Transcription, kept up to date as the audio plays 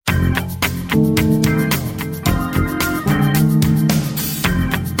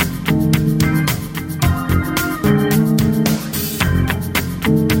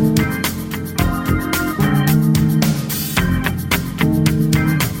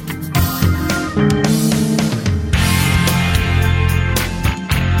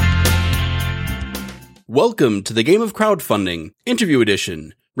Welcome to the Game of Crowdfunding, Interview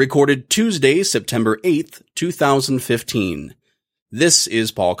Edition, recorded Tuesday, September 8th, 2015. This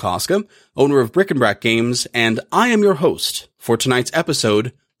is Paul Koska, owner of Brick and Brack Games, and I am your host for tonight's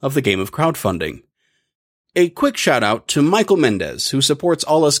episode of the Game of Crowdfunding. A quick shout out to Michael Mendez, who supports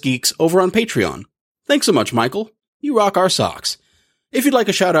All Us Geeks over on Patreon. Thanks so much, Michael. You rock our socks. If you'd like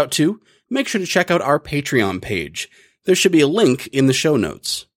a shout out too, make sure to check out our Patreon page. There should be a link in the show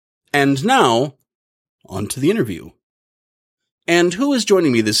notes. And now, on to the interview. And who is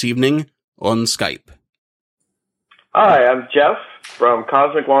joining me this evening on Skype? Hi, I'm Jeff from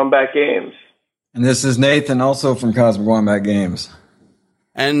Cosmic Wombat Games. And this is Nathan, also from Cosmic Wombat Games.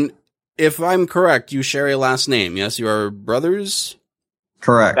 And if I'm correct, you share a last name, yes? You are brothers?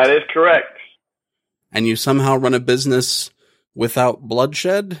 Correct. That is correct. And you somehow run a business without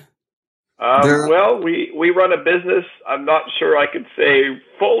bloodshed? Well, we run a business, I'm not sure I could say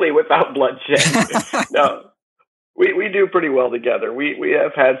fully without bloodshed. No, we do pretty well together. We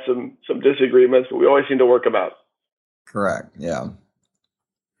have had some disagreements, but we always seem to work them out. Correct, yeah.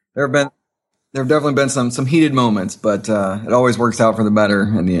 There have definitely been some heated moments, but it always works out for the better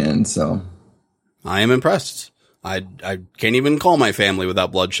in the end, so. I am impressed. I can't even call my family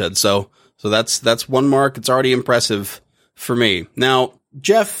without bloodshed, so that's one mark. It's already impressive for me. Now,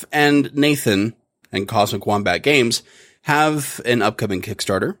 Jeff and Nathan and Cosmic Wombat Games have an upcoming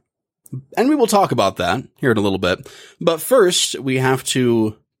Kickstarter, and we will talk about that here in a little bit. But first, we have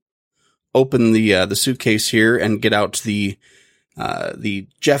to open the suitcase here and get out the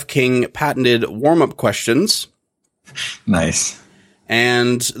Jeff King patented warm-up questions. Nice.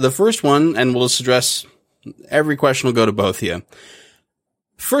 And the first one, and we'll just address every question will go to both of you.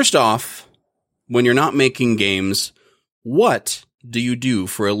 First off, when you're not making games, what do you do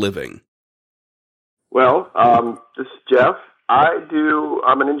for a living? Well, this is Jeff.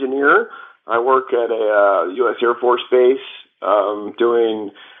 I'm an engineer. I work at a U.S. Air Force base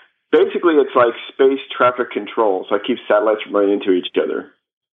doing, basically it's like space traffic control. So I keep satellites from running into each other.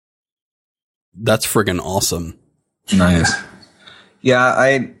 That's friggin' awesome. Nice. Yeah,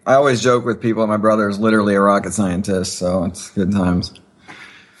 I always joke with people that my brother is literally a rocket scientist, so it's good times.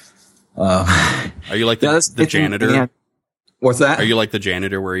 Are you like the janitor? Yeah. What's that? Are you like the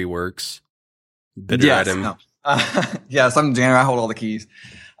janitor where he works? Bitter yes, at him? No. Yes, I'm the janitor. I hold all the keys.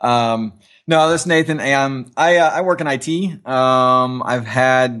 No, this is Nathan. I work in IT.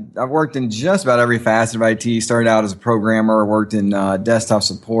 I've worked in just about every facet of IT. Started out as a programmer, worked in desktop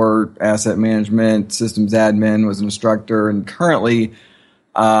support, asset management, systems admin, was an instructor, and currently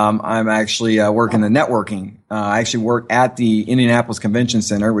I'm actually working in networking. I actually work at the Indianapolis Convention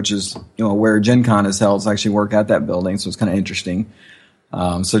Center, which is where Gen Con is held. So I actually work at that building, so it's kind of interesting.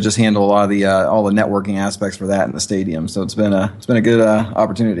 So just handle a lot of the all the networking aspects for that in the stadium. So it's been a good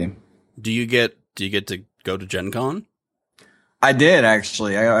opportunity. Do you get to go to Gen Con? I did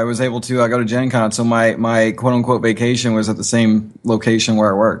actually. I was able to go to Gen Con. So my quote unquote vacation was at the same location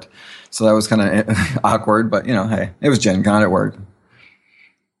where I worked. So that was kind of awkward, but hey, it was Gen Con. It worked.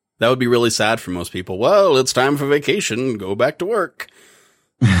 That would be really sad for most people. Well, it's time for vacation. Go back to work.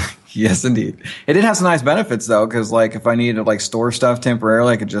 Yes, indeed. It did have some nice benefits though, because if I needed to store stuff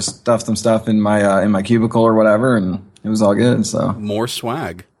temporarily, I could just stuff some stuff in my cubicle or whatever, and it was all good. So more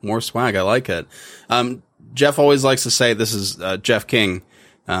swag. I like it. Jeff always likes to say, this is Jeff King.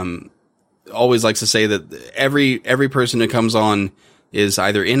 Always likes to say that every person who comes on is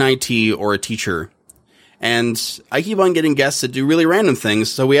either in IT or a teacher. And I keep on getting guests that do really random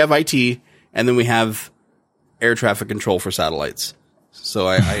things. So we have IT, and then we have air traffic control for satellites.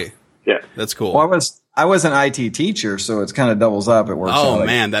 So yeah, that's cool. Well, I was an IT teacher, so it's kind of doubles up. It works. Oh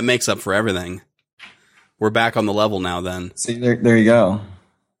man, that makes up for everything. We're back on the level now. Then see, there you go.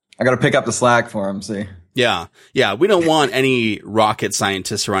 I got to pick up the slack for him. See. Yeah. We don't want any rocket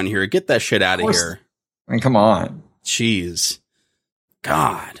scientists around here. Get that shit out of here. I mean, come on. Jeez.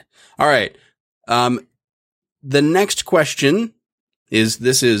 God. All right. The next question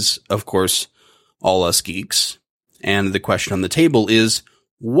is, of course, All Us Geeks. And the question on the table is,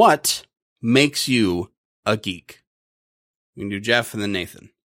 what makes you a geek? We can do Jeff and then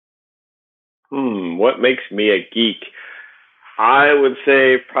Nathan. What makes me a geek? I would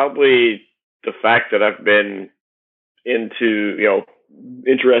say probably the fact that I've been interested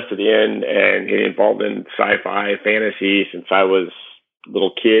in and getting involved in sci-fi, fantasy since I was a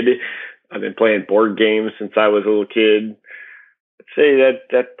little kid. I've been playing board games since I was a little kid. I'd say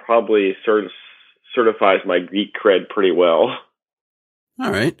that probably certifies my geek cred pretty well.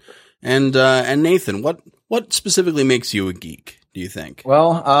 All right. And Nathan, what specifically makes you a geek, do you think?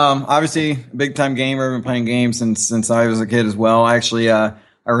 Well, obviously big time gamer. I've been playing games since I was a kid as well. I actually,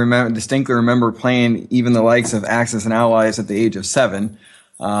 I distinctly remember playing even the likes of Axis and Allies at the age of 7.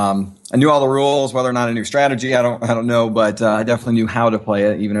 I knew all the rules, whether or not I knew strategy, I don't know, but I definitely knew how to play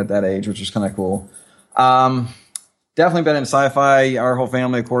it even at that age, which was kind of cool. Definitely been in sci-fi. Our whole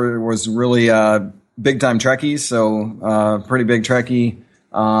family, of course, was really big time Trekkies, so pretty big Trekkie.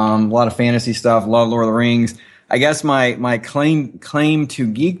 A lot of fantasy stuff. Love Lord of the Rings. I guess my claim to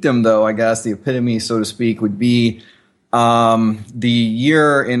geekdom, though, I guess the epitome, so to speak, would be the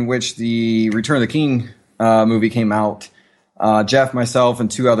year in which the Return of the King movie came out. Jeff, myself, and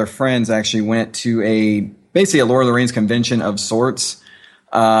 2 other friends actually went to basically a Lord of the Rings convention of sorts.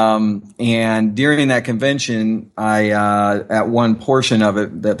 And during that convention, at one portion of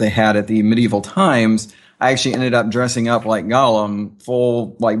it that they had at the Medieval Times, I actually ended up dressing up like Gollum,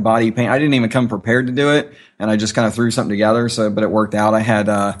 full like body paint. I didn't even come prepared to do it, and I just kind of threw something together. But it worked out.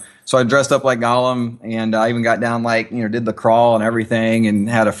 So I dressed up like Gollum, and I even got down did the crawl and everything, and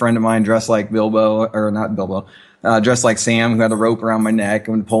had a friend of mine dressed like dressed like Sam, who had the rope around my neck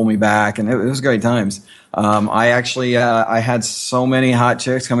and would pull me back, and it was great times. I had so many hot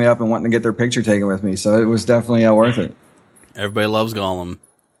chicks coming up and wanting to get their picture taken with me, so it was definitely worth it. Everybody loves Gollum.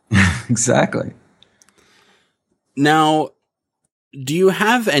 Exactly. Now, do you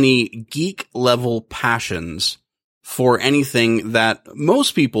have any geek level passions for anything that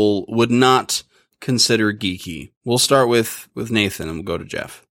most people would not consider geeky? We'll start with Nathan and we'll go to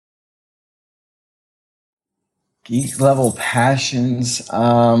Jeff. Geek level passions.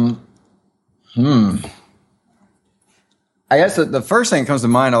 I guess the first thing that comes to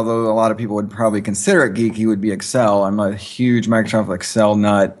mind, although a lot of people would probably consider it geeky, would be Excel. I'm a huge Microsoft Excel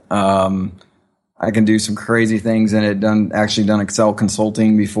nut. I can do some crazy things in it. Done Excel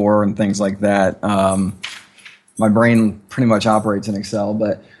consulting before and things like that. My brain pretty much operates in Excel,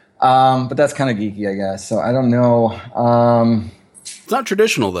 but that's kind of geeky, I guess. So I don't know. It's not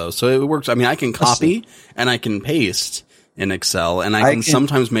traditional though, so it works. I mean, I can copy and I can paste in Excel, and I can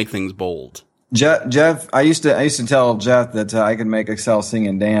sometimes make things bold. Jeff, I used to tell Jeff that I could make Excel sing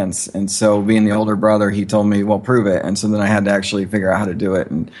and dance, and so being the older brother, he told me, "Well, prove it." And so then I had to actually figure out how to do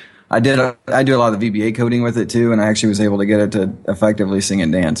it, and I did. I do a lot of the VBA coding with it too, and I actually was able to get it to effectively sing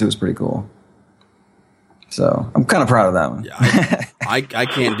and dance. It was pretty cool. So I'm kind of proud of that one. Yeah, I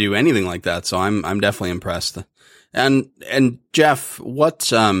can't do anything like that, so I'm definitely impressed. And Jeff,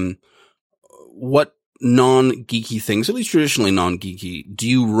 what non-geeky things, at least traditionally non-geeky, do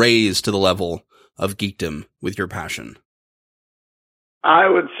you raise to the level of geekdom with your passion? I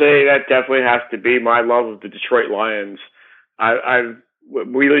would say that definitely has to be my love of the Detroit Lions.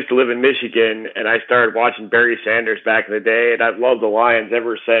 We used to live in Michigan, and I started watching Barry Sanders back in the day, and I've loved the Lions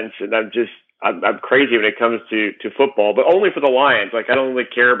ever since. And I'm crazy when it comes to football, but only for the Lions. Like, I don't really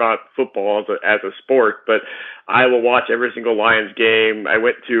care about football as a sport, but I will watch every single Lions game. I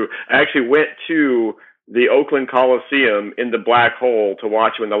actually went to the Oakland Coliseum in the Black Hole to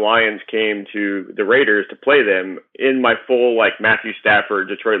watch when the Lions came to the Raiders to play them in my full, like, Matthew Stafford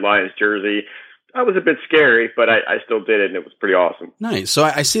Detroit Lions jersey. I was a bit scary, but I still did it, and it was pretty awesome. Nice. So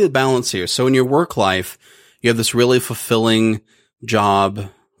I see the balance here. So in your work life, you have this really fulfilling job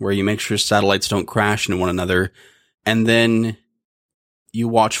where you make sure satellites don't crash into one another, and then you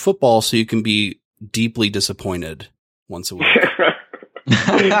watch football so you can be deeply disappointed once a week.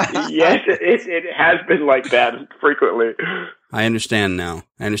 Yes, it has been like that frequently. I understand now.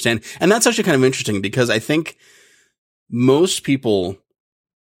 I understand. And that's actually kind of interesting because I think most people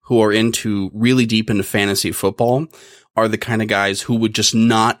who are really deep into fantasy football are the kind of guys who would just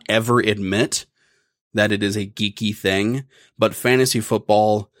not ever admit that it is a geeky thing, but fantasy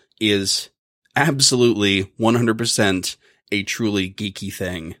football is absolutely 100% a truly geeky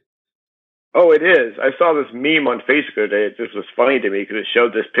thing. Oh, it is. I saw this meme on Facebook today. It just was funny to me because it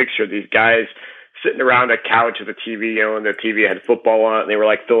showed this picture of these guys sitting around a couch with a TV, and their TV had football on it, and they were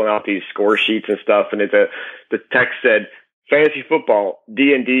like filling out these score sheets and stuff. And the text said, "Fantasy football,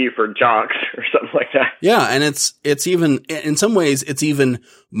 D&D for jocks," or something like that. Yeah, and it's even, in some ways, it's even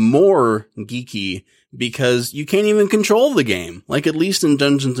more geeky because you can't even control the game. Like, at least in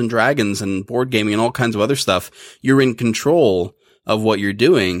Dungeons and Dragons and board gaming and all kinds of other stuff, you're in control of what you're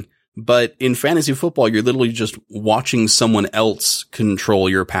doing. But in fantasy football, you're literally just watching someone else control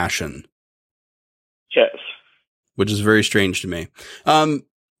your passion. Yes. Which is very strange to me.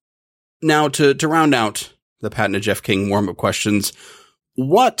 Now to round out the Patent Jeff King warm-up questions,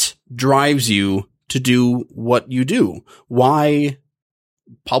 what drives you to do what you do? Why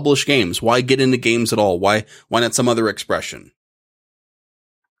publish games? Why get into games at all? Why not some other expression?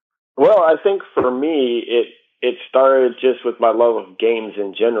 Well, I think for me, it started just with my love of games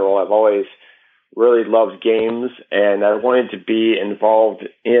in general. I've always really loved games, and I wanted to be involved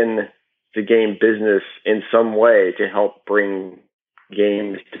in the game business in some way to help bring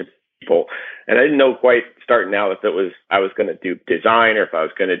games to people. And I didn't know quite starting out if it was I was going to do design or if I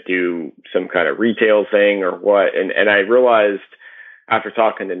was going to do some kind of retail thing or what. And I realized after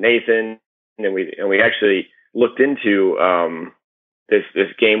talking to Nathan, and we actually looked into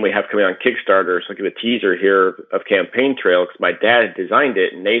this game we have coming on Kickstarter. So I'll give a teaser here of Campaign Trail because my dad designed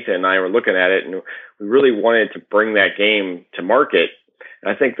it, and Nathan and I were looking at it, and we really wanted to bring that game to market.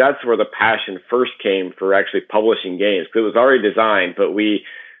 And I think that's where the passion first came for actually publishing games, because it was already designed, but we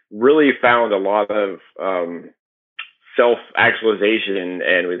really found a lot of self-actualization,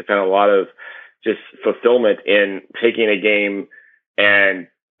 and we found a lot of just fulfillment in taking a game and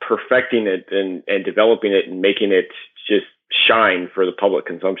perfecting it and developing it and making it just shine for the public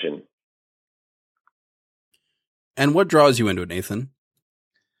consumption. And what draws you into it, Nathan?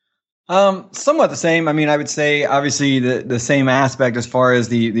 Somewhat the same. I mean, I would say obviously the same aspect as far as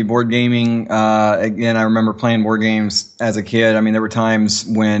the board gaming. Again, I remember playing board games as a kid. I mean, there were times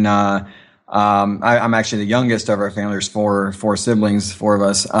when I'm actually the youngest of our family. There's four siblings, four of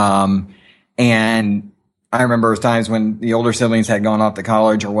us. And I remember times when the older siblings had gone off to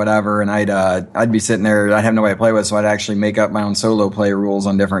college or whatever, and I'd be sitting there. I'd have nobody to play with, so I'd actually make up my own solo play rules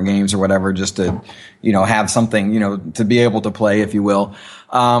on different games or whatever, just to, have something, to be able to play, if you will.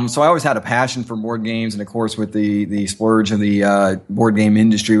 So I always had a passion for board games, and of course, with the splurge of the board game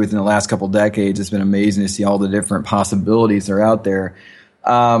industry within the last couple decades, it's been amazing to see all the different possibilities that are out there.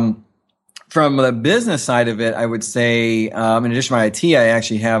 From the business side of it, I would say, in addition to my IT, I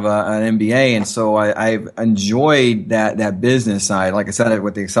actually have an MBA, and so I've enjoyed that business side. Like I said,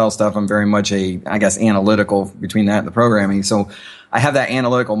 with the Excel stuff, I'm very much analytical between that and the programming. So I have that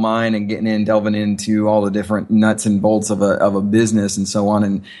analytical mind and delving into all the different nuts and bolts of a business and so on.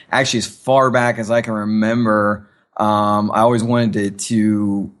 And actually, as far back as I can remember, I always wanted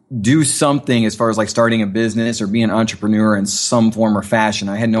to do something as far as like starting a business or being an entrepreneur in some form or fashion.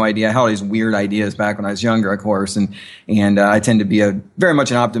 I had no idea. I had all these weird ideas back when I was younger, of course. And I tend to be very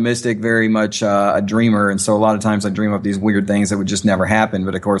much an optimistic, very much a dreamer. And so a lot of times I dream up these weird things that would just never happen.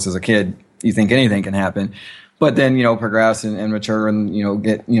 But of course, as a kid, you think anything can happen. But then, progress and mature and,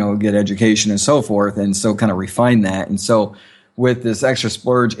 get education and so forth. And so kind of refine that. And so with this extra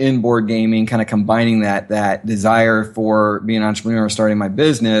splurge in board gaming, kind of combining that desire for being an entrepreneur, starting my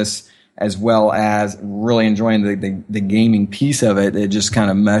business, as well as really enjoying the gaming piece of it, it just kind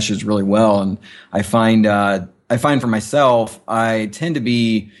of meshes really well. And I find for myself, I tend to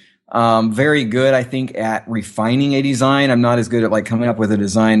be very good, I think, at refining a design. I'm not as good at like coming up with a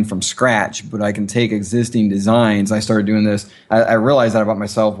design from scratch, but I can take existing designs. I started doing this. I realized that about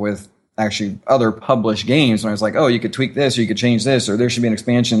myself with actually other published games, when I was like, oh, you could tweak this, or you could change this, or there should be an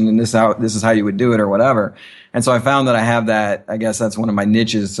expansion, and this is how you would do it, or whatever. And so I found that I have that. I guess that's one of my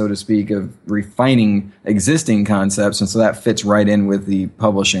niches, so to speak, of refining existing concepts, and so that fits right in with the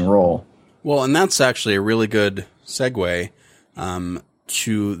publishing role. Well, and that's actually a really good segue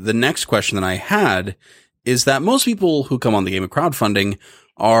to the next question that I had, is that most people who come on the game of crowdfunding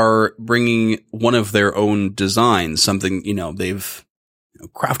are bringing one of their own designs, something, they've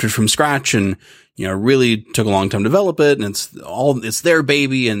crafted from scratch and, really took a long time to develop it, and it's their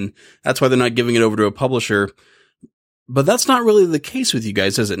baby, and that's why they're not giving it over to a publisher. But that's not really the case with you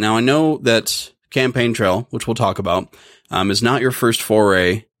guys, is it? Now, I know that Campaign Trail, which we'll talk about, is not your first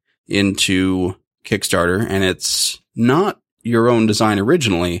foray into Kickstarter, and it's not your own design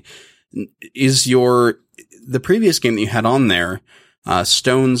originally. Is the previous game that you had on there,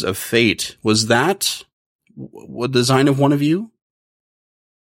 Stones of Fate, was that a design of one of you?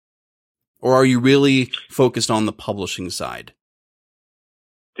 Or are you really focused on the publishing side?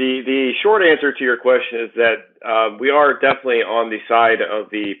 The short answer to your question is that we are definitely on the side of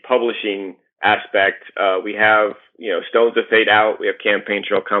the publishing aspect. We have, Stones of Fate out. We have Campaign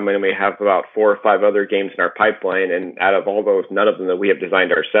Trail coming, and we have about 4 or 5 other games in our pipeline. And out of all those, none of them that we have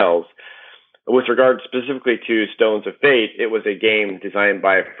designed ourselves. With regard specifically to Stones of Fate, it was a game designed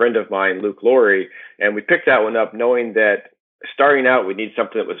by a friend of mine, Luke Laurie, and we picked that one up knowing that starting out, we need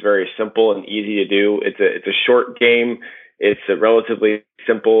something that was very simple and easy to do. It's a short game. It's a relatively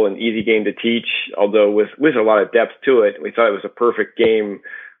simple and easy game to teach, although with a lot of depth to it. We thought it was a perfect game.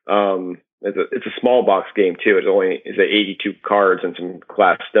 It's a small box game too. It's 82 cards and some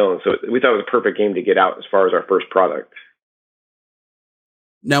glass stones. So we thought it was a perfect game to get out as far as our first product.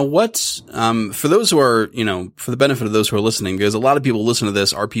 Now, for those who are, for the benefit of those who are listening, because a lot of people listen to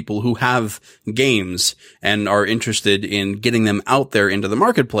this are people who have games and are interested in getting them out there into the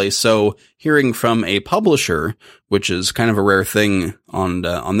marketplace. So hearing from a publisher, which is kind of a rare thing on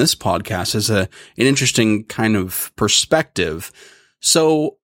this podcast, is an interesting kind of perspective.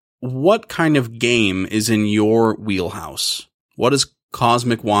 So what kind of game is in your wheelhouse? What is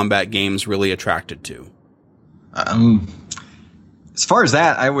Cosmic Wombat Games really attracted to? As far as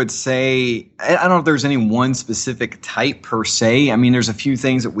that, I would say, I don't know if there's any one specific type per se. I mean, there's a few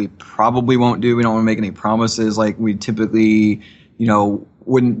things that we probably won't do. We don't want to make any promises. Like we typically,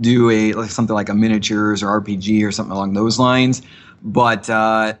 wouldn't do something like a miniatures or RPG or something along those lines. But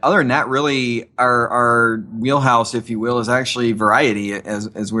other than that, really, our wheelhouse, if you will, is actually variety,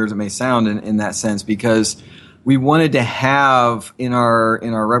 as weird as it may sound in that sense, because we wanted to have in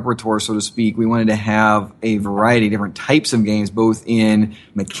our repertoire, so to speak, we wanted to have a variety of different types of games, both in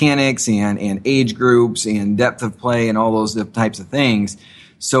mechanics and age groups and depth of play and all those types of things.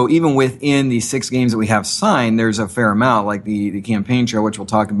 So even within the 6 games that we have signed, there's a fair amount, like the campaign trail, which we'll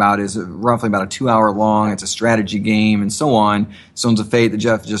talk about, is roughly about a 2-hour long. It's a strategy game and so on. Stones of Fate that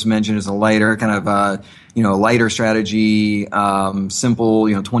Jeff just mentioned is a lighter kind of lighter strategy,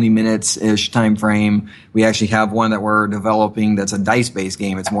 simple, 20 minutes-ish time frame. We actually have one that we're developing that's a dice-based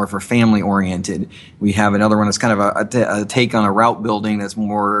game. It's more for family-oriented. We have another one that's kind of a take on a route building that's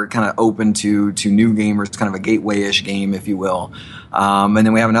more kind of open to new gamers, kind of a gateway-ish game, if you will. And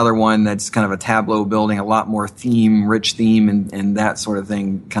then we have another one that's kind of a tableau building, a lot more rich theme and that sort of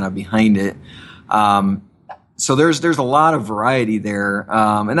thing kind of behind it. So there's a lot of variety there,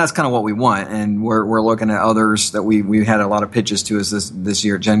 and that's kind of what we want. And we're looking at others that we had a lot of pitches to us this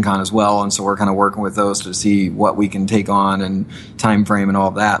year at Gen Con as well, and so we're kind of working with those to see what we can take on and time frame and all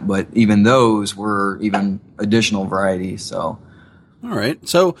of that. But even those were even additional varieties. So, all right.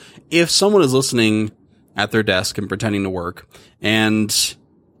 So if someone is listening at their desk and pretending to work, and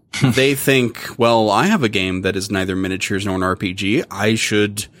they think, well, I have a game that is neither miniatures nor an RPG, I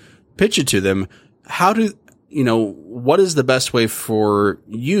should pitch it to them. What is the best way for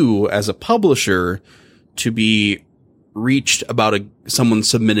you as a publisher to be reached about someone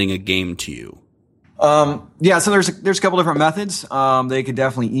submitting a game to you? So there's a couple different methods. They could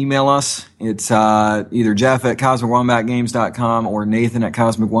definitely email us. It's either Jeff at CosmicWombatGames.com or Nathan at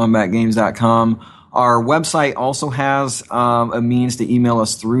CosmicWombatGames.com. Our website also has a means to email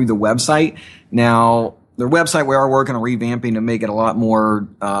us through the website. Now, the website we are working on revamping to make it a lot more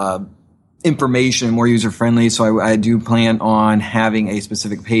information, more user-friendly. So I do plan on having a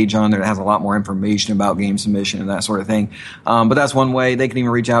specific page on there that has a lot more information about game submission and that sort of thing. But that's one way. They can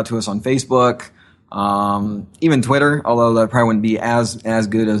even reach out to us on Facebook, even Twitter, although that probably wouldn't be as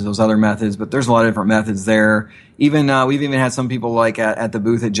good as those other methods. But there's a lot of different methods there. Even we've even had some people like at the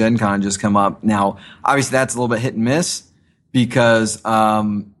booth at Gen Con just come up. Now, obviously, that's a little bit hit and miss because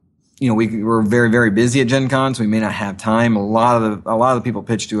we're very, very busy at Gen Con, so we may not have time. A lot of the people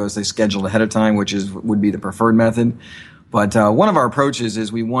pitch to us, they scheduled ahead of time, which would be the preferred method. But one of our approaches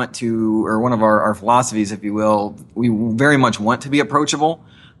is one of our philosophies, if you will, we very much want to be approachable.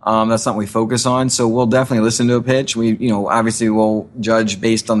 That's something we focus on. So we'll definitely listen to a pitch. Obviously we'll judge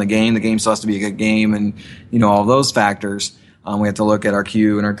based on the game. The game still has to be a good game and, all those factors. We have to look at our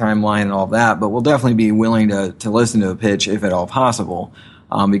queue and our timeline and all that, but we'll definitely be willing to listen to a pitch if at all possible.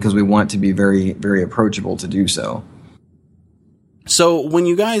 Because we want to be very, very approachable to do so. So when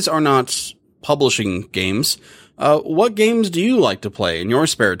you guys are not publishing games, what games do you like to play in your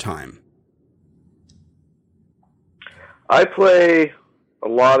spare time? I play a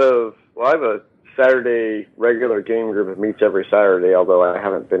lot of, I have a Saturday regular game group that meets every Saturday, although I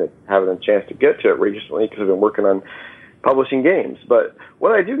haven't having a chance to get to it recently because I've been working on publishing games. But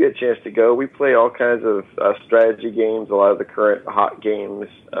when I do get a chance to go, we play all kinds of strategy games, a lot of the current hot games.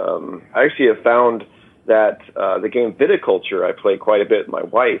 I actually have found that the game Viticulture I play quite a bit with my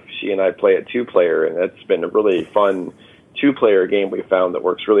wife. She and I play a 2-player, and that's been a really fun 2-player game we found that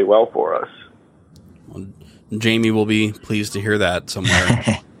works really well for us. Well, Jamie will be pleased to hear that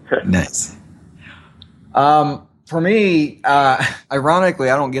somewhere. Nice. For me, ironically,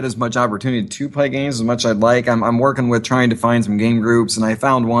 I don't get as much opportunity to play games as much as I'd like. I'm working with trying to find some game groups, and I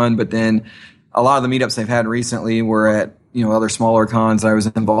found one, but then a lot of the meetups I've had recently were at, other smaller cons I was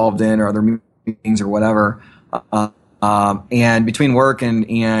involved in or other meetings or whatever. And between work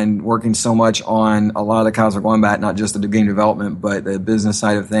and working so much on a lot of the Cosmic Wombat, not just the game development, but the business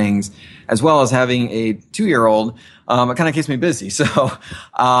side of things, as well as having a 2-year-old, it kind of keeps me busy. So,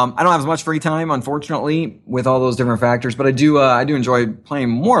 I don't have as much free time, unfortunately, with all those different factors, but I do enjoy playing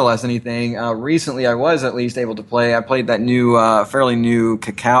more or less anything. Recently I was at least able to play. I played that new, fairly new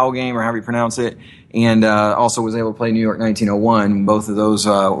Cacao game, or however you pronounce it. And, also was able to play New York 1901. Both of those,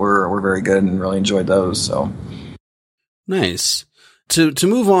 were very good and really enjoyed those. So. Nice. To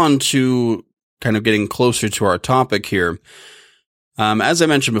move on to kind of getting closer to our topic here. As I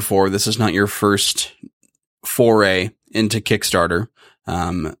mentioned before, this is not your first foray into Kickstarter.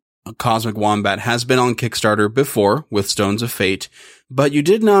 Cosmic Wombat has been on Kickstarter before with Stones of Fate, but you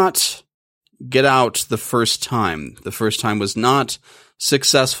did not get out the first time. The first time was not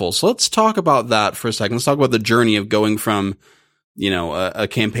successful. So let's talk about that for a second. Let's talk about the journey of going from, a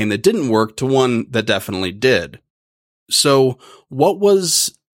campaign that didn't work to one that definitely did. So what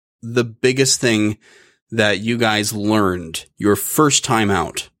was the biggest thing that you guys learned your first time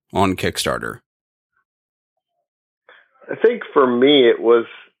out on Kickstarter? I think for me, it was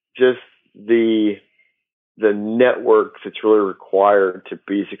just the network that's really required to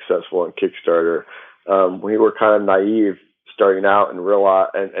be successful on Kickstarter. We were kind of naive starting out and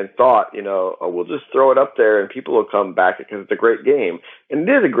realized and thought, we'll just throw it up there and people will come back because it's a great game. And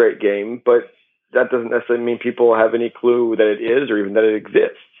it is a great game, but that doesn't necessarily mean people have any clue that it is or even that it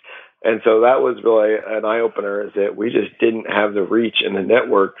exists. And so that was really an eye-opener, is that we just didn't have the reach and the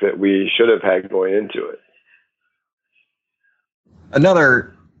network that we should have had going into it. And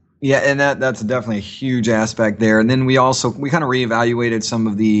that's definitely a huge aspect there. And then we kind of reevaluated some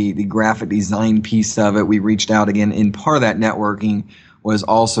of the graphic design piece of it. We reached out again, and part of that networking was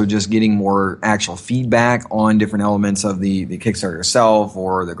also just getting more actual feedback on different elements of the Kickstarter itself,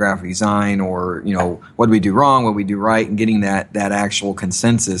 or the graphic design, or, what do we do wrong, what do we do right, and getting that actual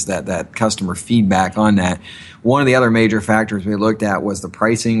consensus, that customer feedback on that. One of the other major factors we looked at was the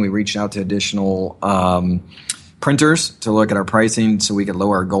pricing. We reached out to additional printers to look at our pricing so we could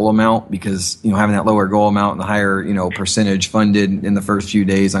lower our goal amount, because, having that lower goal amount and the higher, percentage funded in the first few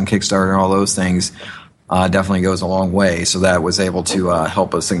days on Kickstarter and all those things definitely goes a long way. So that was able to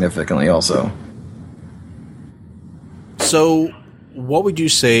help us significantly also. So what would you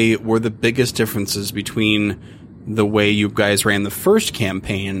say were the biggest differences between the way you guys ran the first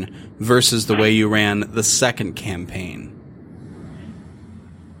campaign versus the way you ran the second campaign?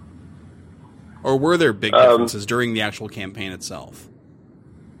 Or were there big differences during the actual campaign itself?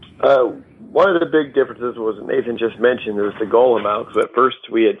 One of the big differences was, Nathan just mentioned, was the goal amount. Because at first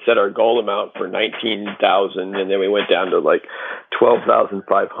we had set our goal amount for 19,000, and then we went down to like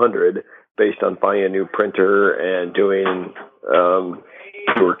 12,500 based on finding a new printer and doing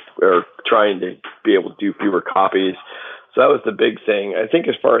or trying to be able to do fewer copies. So that was the big thing. I think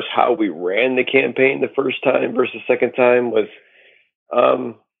as far as how we ran the campaign the first time versus second time was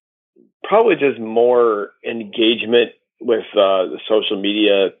probably just more engagement with the social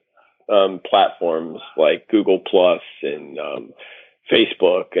media platforms like Google Plus and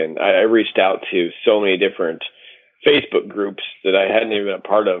Facebook. And I reached out to so many different Facebook groups that I hadn't even been a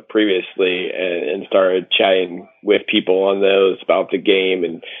part of previously, and started chatting with people on those about the game,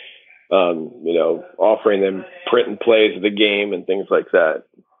 and offering them print and plays of the game and things like that.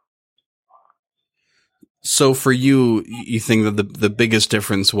 So for you, you think that the biggest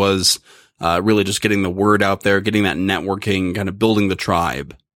difference was really just getting the word out there, getting that networking, kind of building the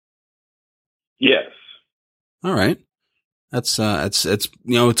tribe? Yes. All right. It's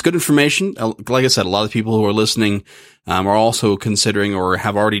good information. Like I said, a lot of people who are listening are also considering or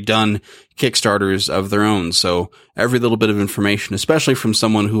have already done Kickstarters of their own. So every little bit of information, especially from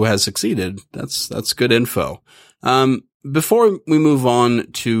someone who has succeeded, that's good info. Before we move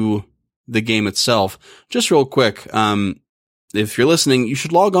on to the game itself, just real quick, if you're listening, you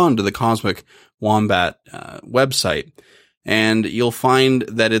should log on to the Cosmic Wombat website, and you'll find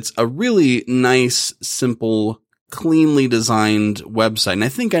that it's a really nice, simple, cleanly designed website. And I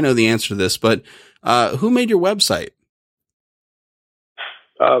think I know the answer to this, but who made your website?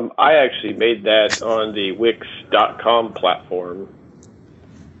 I actually made that on the Wix.com platform.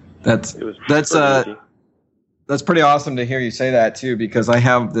 That's pretty awesome to hear you say that too, because I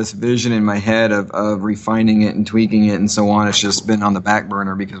have this vision in my head of refining it and tweaking it and so on. It's just been on the back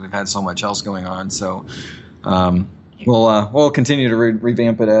burner because we've had so much else going on. So we'll continue to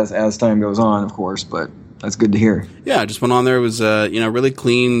revamp it as time goes on, of course, but that's good to hear. Yeah, I just went on there. It was really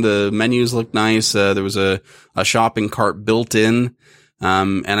clean. The menus looked nice. There was a shopping cart built in.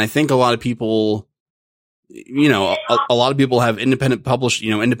 And I think a lot of people, a lot of people have independent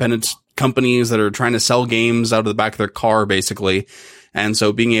companies that are trying to sell games out of the back of their car, basically. And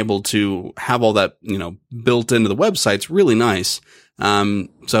so being able to have all that, built into the website's really nice.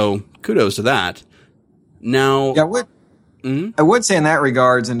 So kudos to that. Now, I would say in that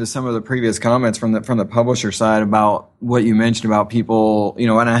regards, into some of the previous comments from the publisher side about what you mentioned about people,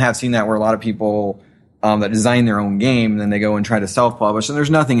 and I have seen that where a lot of people that design their own game, and then they go and try to self-publish, and there's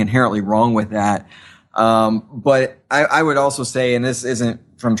nothing inherently wrong with that. But I would also say, and this isn't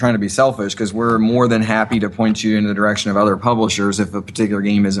from trying to be selfish, because we're more than happy to point you in the direction of other publishers if a particular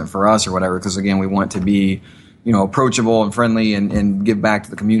game isn't for us or whatever, because again, we want to be, approachable and friendly and give back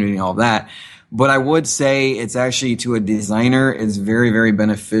to the community and all of that. But I would say it's actually, to a designer, it's very, very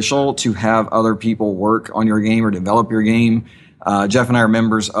beneficial to have other people work on your game or develop your game. Jeff and I are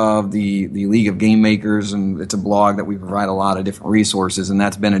members of the League of Game Makers, and it's a blog that we provide a lot of different resources, and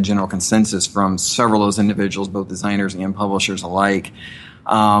that's been a general consensus from several of those individuals, both designers and publishers alike.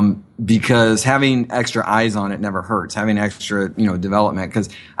 Because having extra eyes on it never hurts. Having extra, development. Because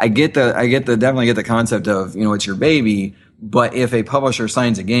I definitely get the concept of, it's your baby. But if a publisher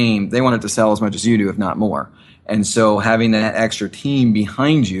signs a game, they want it to sell as much as you do, if not more. And so having that extra team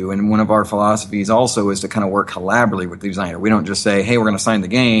behind you, and one of our philosophies also is to kind of work collaboratively with the designer. We don't just say, hey, we're going to sign the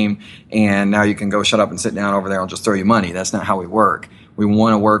game, and now you can go shut up and sit down over there and I'll just throw you money. That's not how we work. We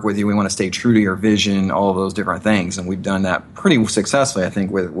want to work with you. We want to stay true to your vision, all of those different things. And we've done that pretty successfully, I think,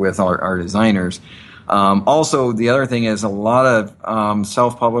 with our designers. Also, the other thing is a lot of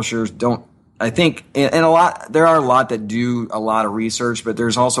self-publishers don't, I think, and there are a lot that do a lot of research, but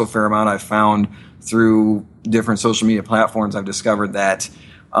there's also a fair amount I've found through different social media platforms I've discovered that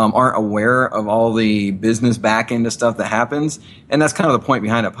aren't aware of all the business back end of stuff that happens. And that's kind of the point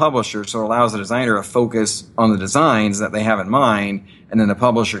behind a publisher. So it allows the designer to focus on the designs that they have in mind, and then the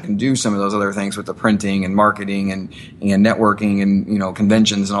publisher can do some of those other things with the printing and marketing and networking and,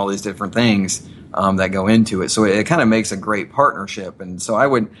 conventions and all these different things that go into it. So it kind of makes a great partnership. And so I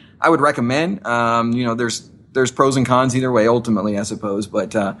would recommend, there's pros and cons either way, ultimately, I suppose.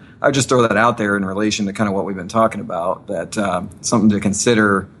 But I would just throw that out there in relation to kind of what we've been talking about, that something to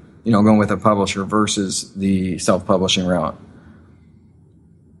consider, going with a publisher versus the self-publishing route.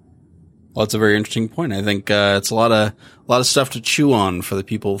 Well, it's a very interesting point. I think it's a lot of stuff to chew on for the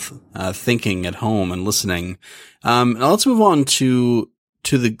people thinking at home and listening. Now let's move on to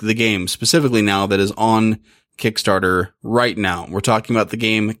the game specifically now that is on Kickstarter right now. We're talking about the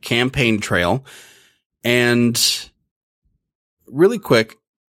game Campaign Trail. And really quick,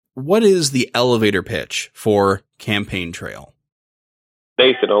 what is the elevator pitch for Campaign Trail?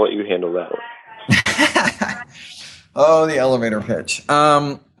 Nathan, I'll let you handle that one. Oh, the elevator pitch.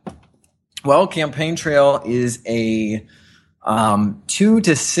 Well, Campaign Trail is a 2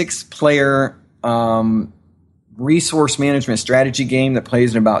 to 6 player resource management strategy game that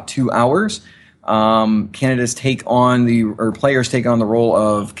plays in about 2 hours. Players take on the role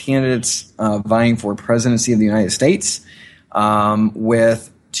of candidates vying for presidency of the United States.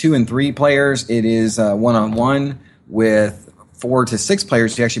 With 2 and 3 players, it is one-on-one. With 4 to 6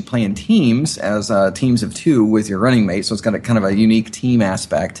 players, you actually play in teams as teams of 2 with your running mate. So it's got a kind of a unique team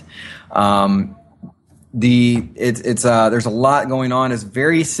aspect. There's a lot going on. It's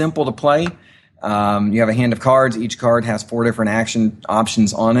very simple to play. You have a hand of cards. Each card has 4 different action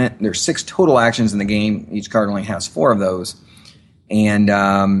options on it. There's 6 total actions in the game. Each card only has 4 of those. And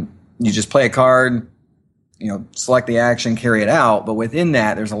you just play a card, select the action, carry it out. But within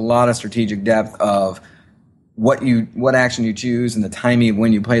that, there's a lot of strategic depth of what action you choose and the timing of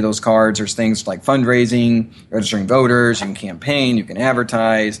when you play those cards. There's things like fundraising, registering voters, you can campaign, you can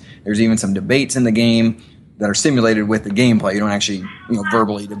advertise. There's even some debates in the game that are simulated with the gameplay. You don't actually,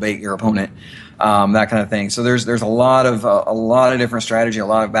 verbally debate your opponent, that kind of thing. So there's a lot of different strategy, a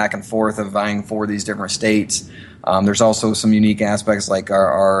lot of back and forth of vying for these different states. There's also some unique aspects like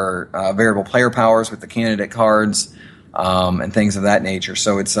our variable player powers with the candidate cards, and things of that nature.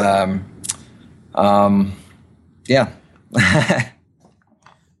 So it's, yeah.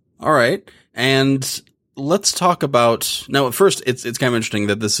 All right. And let's talk about, now at first it's kind of interesting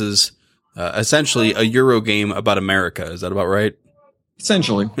that this is essentially a Euro game about America. Is that about right?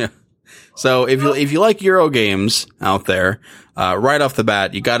 Essentially. Yeah. So if you like Euro games out there, right off the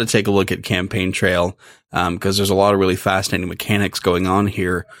bat, you got to take a look at Campaign Trail, because there's a lot of really fascinating mechanics going on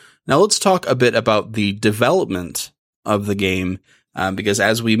here. Now let's talk a bit about the development of the game, because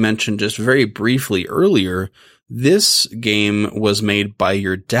as we mentioned just very briefly earlier, this game was made by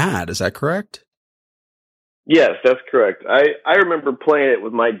your dad. Is that correct? Yes, that's correct. I remember playing it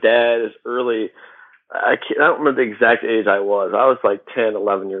with my dad as early. I don't remember the exact age I was. I was like 10,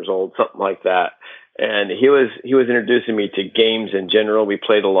 11 years old, something like that. And he was introducing me to games in general. We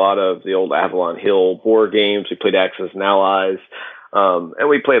played a lot of the old Avalon Hill board games. We played Axis and Allies. And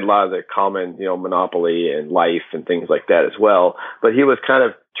we played a lot of the common, Monopoly and Life and things like that as well. But he was kind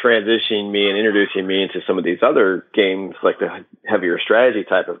of transitioning me and introducing me into some of these other games, like the heavier strategy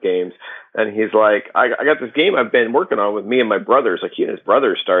type of games. And he's like, I got this game I've been working on with me and my brothers. Like, he and his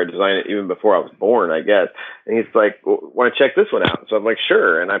brothers started designing it even before I was born, I guess. And he's like, want to check this one out? So I'm like,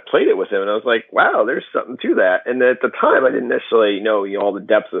 sure. And I played it with him, and I was like, wow, there's something to that. And at the time, I didn't necessarily know, all the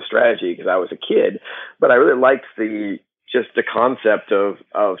depths of the strategy because I was a kid, but I really liked the concept of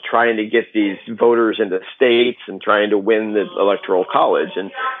trying to get these voters into states and trying to win the electoral college.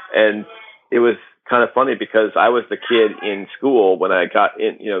 And it was kind of funny because I was the kid in school when I got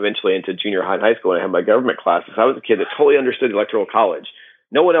in, eventually into junior high and high school, and I had my government classes. I was a kid that totally understood the electoral college.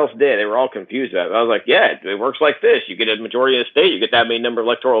 No one else did. They were all confused about it. I was like, yeah, it works like this. You get a majority of the state, you get that many number of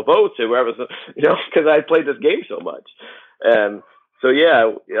electoral votes, or whoever, because I played this game so much. So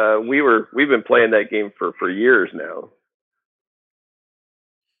yeah, we've been playing that game for years now.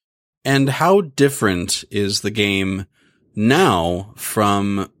 And how different is the game now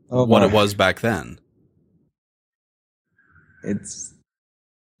from what it was back then?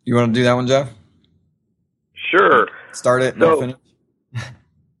 You want to do that one, Jeff? Sure. Start it and so, finish.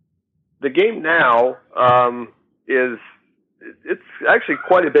 The game now it's actually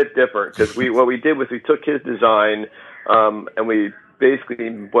quite a bit different because what we did was we took his design and we basically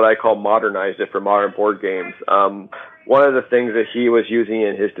what I call modernized it for modern board games. One of the things that he was using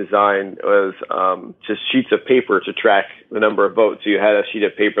in his design was just sheets of paper to track the number of votes. So you had a sheet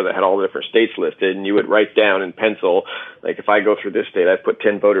of paper that had all the different states listed, and you would write down in pencil, like if I go through this state, I put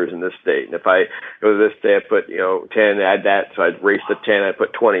 10 voters in this state. And if I go to this state, I put 10, add that. So I'd race the 10, I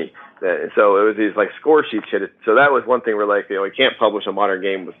put 20. And so it was these like score sheets. So that was one thing we're like, we can't publish a modern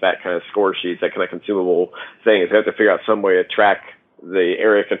game with that kind of score sheets, that kind of consumable thing. Is we have to figure out some way to track the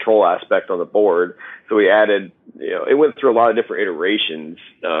area control aspect on the board. So we added, it went through a lot of different iterations.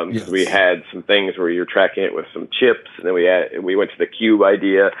 Yes. We had some things where you're tracking it with some chips, and then we went to the cube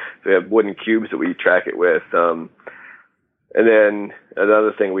idea. So we have wooden cubes that we track it with. And then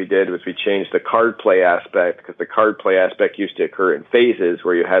another thing we did was we changed the card play aspect, because the card play aspect used to occur in phases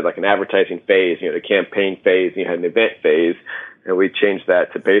where you had like an advertising phase, the campaign phase, and you had an event phase. And we changed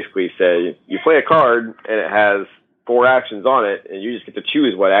that to basically say you play a card and it has 4 actions on it, and you just get to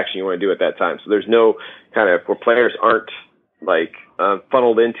choose what action you want to do at that time. So there's no kind of, where players aren't like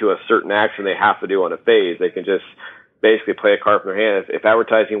funneled into a certain action they have to do on a phase. They can just basically play a card from their hand. If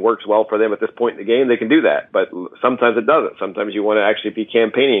advertising works well for them at this point in the game, they can do that. But sometimes it doesn't. Sometimes you want to actually be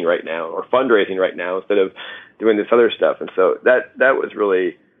campaigning right now or fundraising right now instead of doing this other stuff. And so that was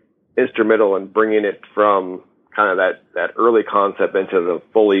really instrumental in bringing it from kind of that early concept into the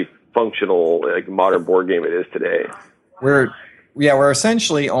fully functional like modern board game it is today. We're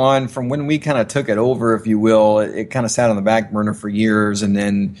essentially on from when we kind of took it over, if you will. It kind of sat on the back burner for years, and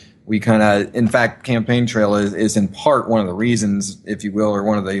then we kind of, in fact, Campaign Trail is in part one of the reasons, if you will, or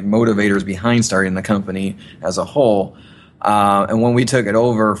one of the motivators behind starting the company as a whole. And when we took it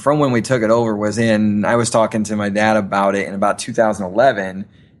over, I was talking to my dad about it in about 2011,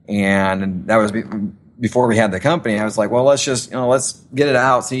 and that was before we had the company. I was like, well, let's just, let's get it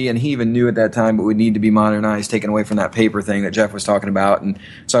out. See, and he even knew at that time it would need to be modernized, taken away from that paper thing that Jeff was talking about. And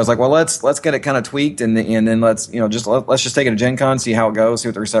so I was like, well, let's get it kind of tweaked, and then let's just take it to Gen Con, see how it goes, see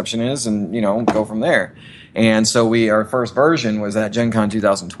what the reception is, and go from there. And so our first version was at Gen Con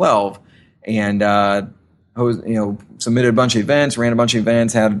 2012, and submitted a bunch of events, ran a bunch of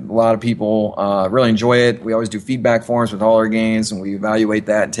events, had a lot of people really enjoy it. We always do feedback forums with all our games, and we evaluate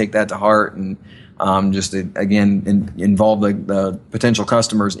that and take that to heart, and just to, again, involve the potential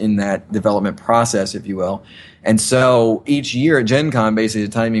customers in that development process, if you will. And so each year at Gen Con, basically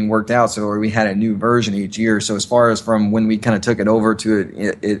the timing worked out so we had a new version each year. So as far as from when we kind of took it over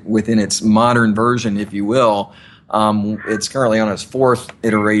to it within its modern version, if you will, it's currently on its 4th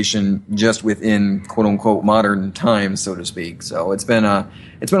iteration, just within quote unquote modern times, so to speak. So it's been a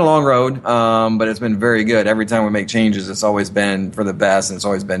long road, but it's been very good. Every time we make changes, it's always been for the best, and it's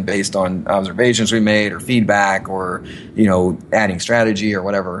always been based on observations we made or feedback or adding strategy or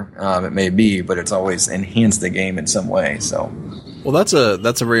whatever it may be. But it's always enhanced the game in some way. So, well, that's a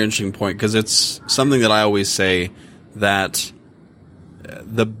very interesting point, because it's something that I always say that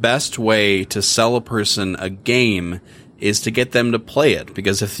the best way to sell a person a game is to get them to play it,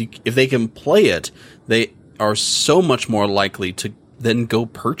 because if they can play it, they are so much more likely to then go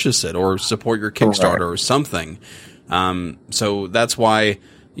purchase it or support your Kickstarter or something. So that's why,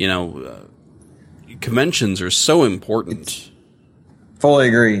 conventions are so important. Fully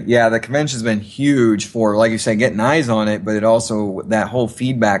agree. Yeah, the convention's been huge for, like you said, getting eyes on it, but it also, that whole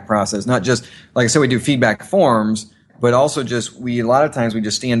feedback process, not just, like I said, we do feedback forums, but also just, a lot of times we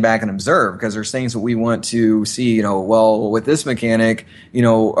just stand back and observe because there's things that we want to see, well, with this mechanic,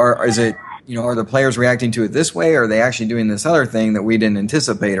 are the players reacting to it this way, or are they actually doing this other thing that we didn't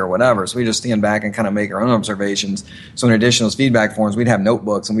anticipate or whatever? So we just stand back and kind of make our own observations. So in addition to those feedback forums, we'd have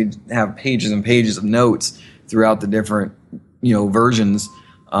notebooks and we'd have pages and pages of notes throughout the different versions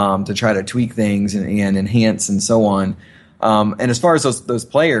to try to tweak things and enhance and so on. And as far as those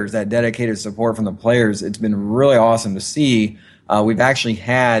players, that dedicated support from the players, it's been really awesome to see. We've actually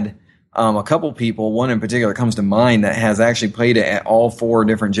had a couple people, one in particular comes to mind, that has actually played it at all 4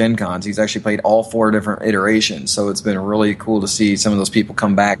 different Gen Cons. He's actually played all 4 different iterations. So it's been really cool to see some of those people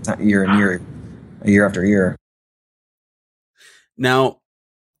come back year after year. Now,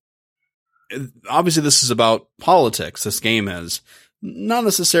 obviously this is about politics. This game is not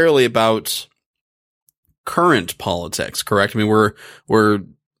necessarily about current politics, correct? I mean, we're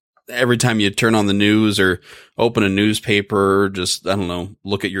every time you turn on the news or open a newspaper, or just, I don't know,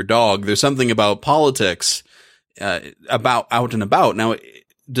 look at your dog, there's something about politics, about out and about. Now,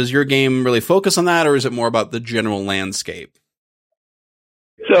 does your game really focus on that, or is it more about the general landscape?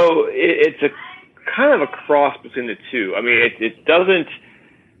 So it's a kind of a cross between the two. I mean, it doesn't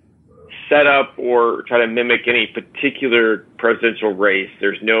set up or try to mimic any particular presidential race.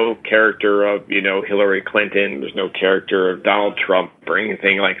 There's no character of, Hillary Clinton. There's no character of Donald Trump or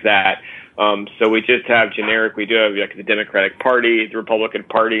anything like that. So we just have generic. We do have like the Democratic Party, the Republican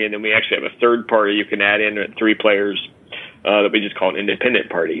Party, and then we actually have a third party you can add in at 3 players that we just call an independent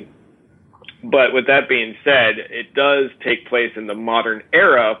party. But with that being said, it does take place in the modern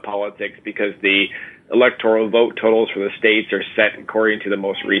era of politics because the electoral vote totals for the states are set according to the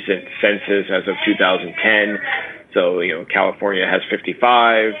most recent census as of 2010. So, California has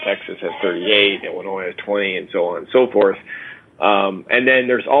 55, Texas has 38, Illinois has 20, and so on and so forth. And then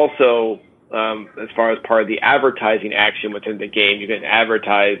there's also, as far as part of the advertising action within the game, you can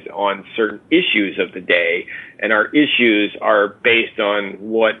advertise on certain issues of the day. And our issues are based on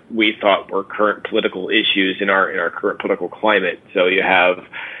what we thought were current political issues in our current political climate. So you have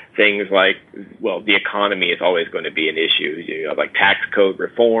things like, the economy is always going to be an issue. You have like tax code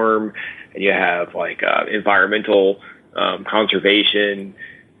reform, and you have like environmental conservation.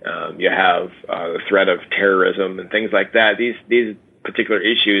 You have the threat of terrorism and things like that. These particular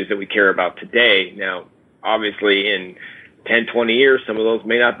issues that we care about today. Now, obviously, in 10, 20 years, some of those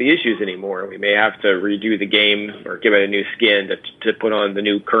may not be issues anymore. We may have to redo the game or give it a new skin to put on the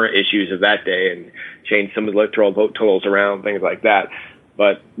new current issues of that day and change some of the electoral vote totals around, things like that.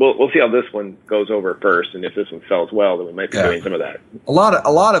 But we'll see how this one goes over first, and if this one sells well, then we might be doing some of that. A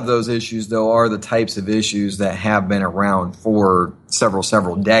lot of those issues, though, are the types of issues that have been around for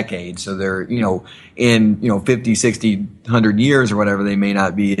several decades. So they're, in 50, 60, 100 years or whatever, they may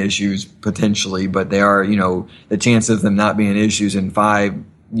not be issues potentially, but they are, the chance of them not being issues in 5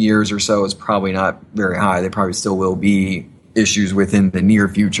 years or so is probably not very high. They probably still will be issues within the near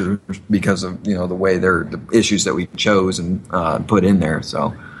future because of the way they're the issues that we chose and put in there.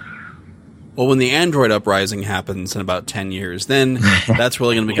 So, well, when the Android uprising happens in about 10 years, then that's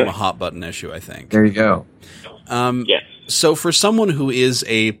really going to become a hot button issue, I think. There you go. Yes. So for someone who is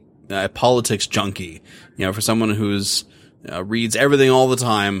a politics junkie, for someone who's reads everything all the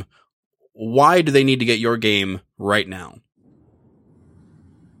time, why do they need to get your game right now?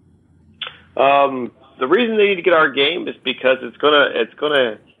 The reason they need to get our game is because it's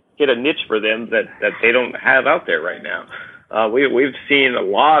gonna hit a niche for them that they don't have out there right now. We've seen a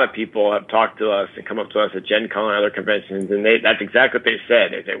lot of people have talked to us and come up to us at Gen Con and other conventions, and that's exactly what they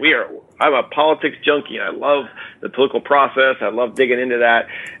said. They say, I'm a politics junkie. I love the political process. I love digging into that,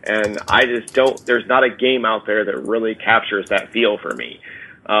 and I just there's not a game out there that really captures that feel for me.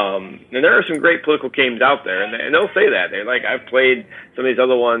 And there are some great political games out there, and they'll say that. They're like, I've played some of these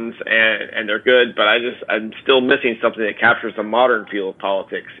other ones, and they're good, but I'm still missing something that captures the modern feel of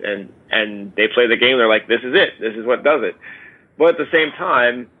politics. And they play the game, they're like, this is it. This is what does it. But at the same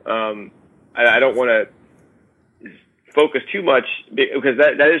time, I don't want to focus too much, because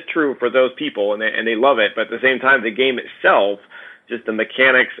that is true for those people, and they love it. But at the same time, the game itself, just the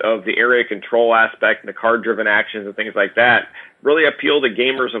mechanics of the area control aspect and the card-driven actions and things like that really appeal to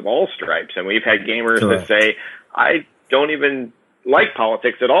gamers of all stripes. And we've had gamers that say, I don't even like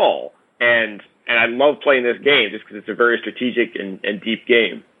politics at all. And I love playing this game just because it's a very strategic and deep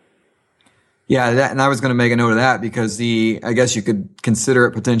game. Yeah, and I was going to make a note of that because I guess you could consider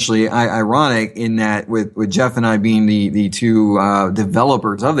it potentially ironic in that with Jeff and I being the two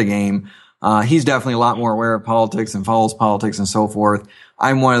developers of the game, He's definitely a lot more aware of politics and follows politics and so forth.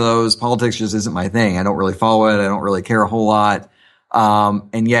 I'm one of those, politics just isn't my thing. I don't really follow it. I don't really care a whole lot.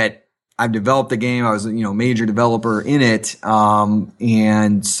 And yet I've developed the game. I was, major developer in it.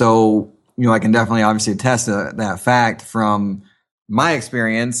 And so, I can definitely obviously attest to that fact from my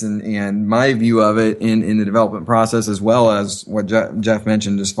experience and my view of it in the development process, as well as what Jeff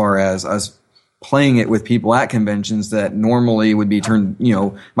mentioned as far as us playing it with people at conventions that normally would be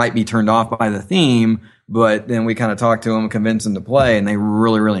might be turned off by the theme, but then we kind of talk to them, convince them to play, and they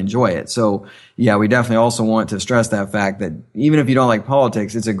really, really enjoy it. So yeah, we definitely also want to stress that fact that even if you don't like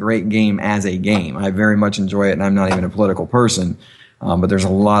politics, it's a great game as a game. I very much enjoy it, and I'm not even a political person, but there's a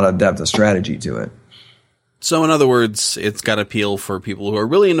lot of depth of strategy to it. So in other words, it's got appeal for people who are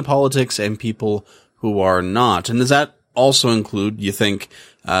really into politics and people who are not. And does that also include, you think,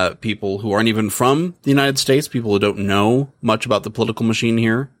 people who aren't even from the United States, people who don't know much about the political machine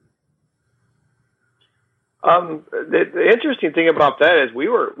here? The interesting thing about that is we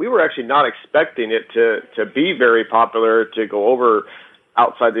were actually not expecting it to be very popular, to go over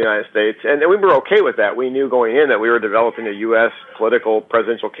outside the United States, and we were okay with that. We knew going in that we were developing a U.S. political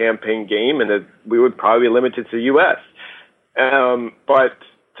presidential campaign game, and that we would probably be limited to the U.S. But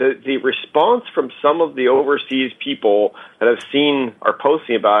the response from some of the overseas people that have seen our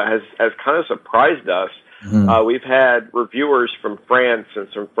posting about it has kind of surprised us. Mm-hmm. We've had reviewers from France and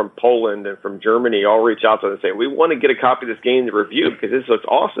from Poland and from Germany all reach out to us and say, we want to get a copy of this game to review because this looks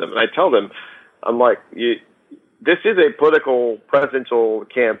awesome. And I tell them, I'm like, this is a political presidential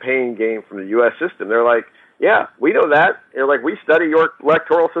campaign game from the U.S. system. They're like, yeah, we know that. They're like, we study your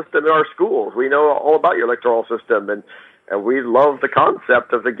electoral system in our schools. We know all about your electoral system, and we love the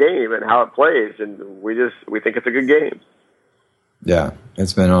concept of the game and how it plays, and we think it's a good game. Yeah,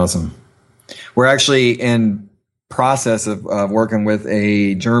 it's been awesome. We're actually in process of working with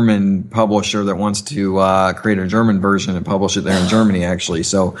a German publisher that wants to create a German version and publish it there in Germany, actually.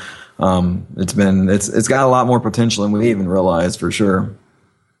 So it's got a lot more potential than we even realized, for sure.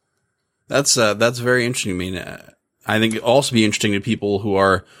 That's very interesting. I mean, I think it'd also be interesting to people who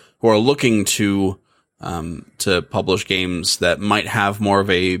are looking to publish games that might have more of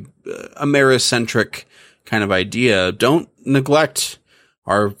a Americentric kind of idea. Don't neglect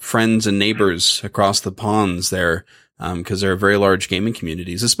our friends and neighbors across the ponds there, because there are very large gaming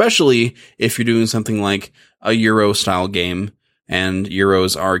communities, especially if you're doing something like a Euro style game, and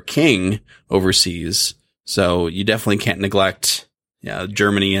Euros are king overseas. So you definitely can't neglect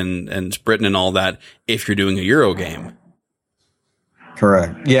Germany and Britain and all that if you're doing a Euro game.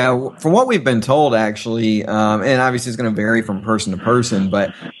 Correct. Yeah, from what we've been told, actually, and obviously it's going to vary from person to person,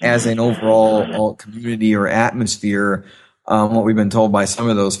 but as an overall community or atmosphere, what we've been told by some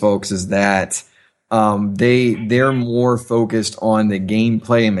of those folks is that they're more focused on the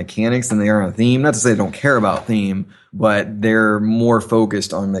gameplay and mechanics than they are on theme. Not to say they don't care about theme, but they're more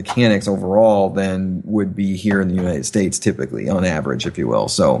focused on mechanics overall than would be here in the United States, typically, on average, if you will.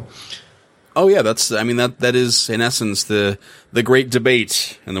 So. Oh yeah, that is in essence the great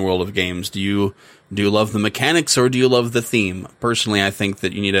debate in the world of games. Do you love the mechanics or do you love the theme? Personally, I think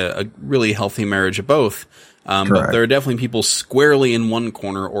that you need a really healthy marriage of both. But there are definitely people squarely in one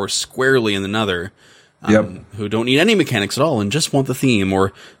corner or squarely in another, who don't need any mechanics at all and just want the theme,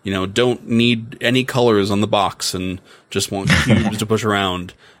 or, don't need any colors on the box and just want cubes to push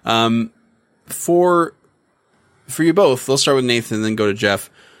around. For you both, let's start with Nathan and then go to Jeff.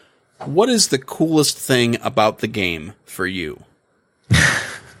 What is the coolest thing about the game for you?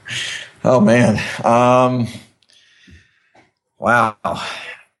 Oh man. Wow.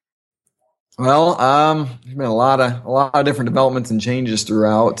 Well, there's been a lot of different developments and changes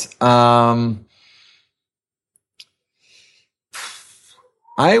throughout.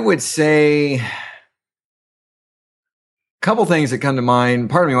 I would say a couple things that come to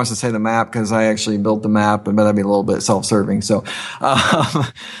mind. Part of me wants to say the map because I actually built the map, but that'd be a little bit self-serving. So,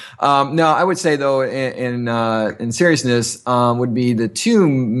 no, I would say though, in seriousness, would be the two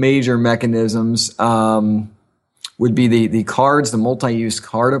major mechanisms, would be the cards, the multi-use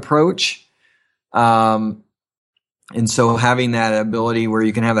card approach. And so having that ability where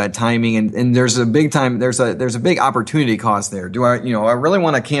you can have that timing and there's a big opportunity cost there. I really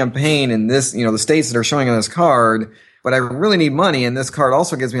want a campaign in this, the states that are showing on this card, but I really need money, and this card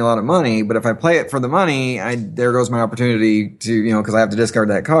also gives me a lot of money. But if I play it for the money, there goes my opportunity to, because I have to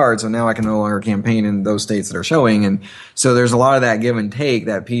discard that card. So now I can no longer campaign in those states that are showing. And so there's a lot of that give and take,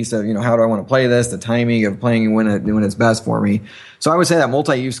 that piece of, how do I want to play this, the timing of playing when it's best for me. So I would say that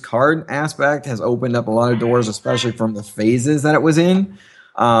multi-use card aspect has opened up a lot of doors, especially from the phases that it was in.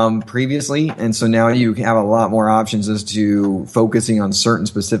 previously. And so now you have a lot more options as to focusing on certain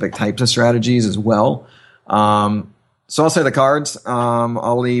specific types of strategies as well. So I'll say the cards.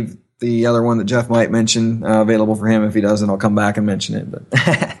 I'll leave the other one that Jeff might mention available for him. If he doesn't, I'll come back and mention it.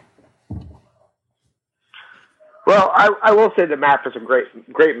 But Well, I will say the map is a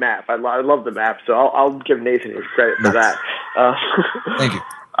great map. I love the map, so I'll give Nathan his credit for that. Thank you.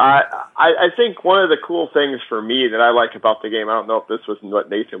 I think one of the cool things for me that I like about the game, I don't know if this was what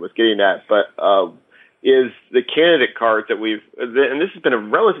Nathan was getting at, but is the candidate cards that and this has been a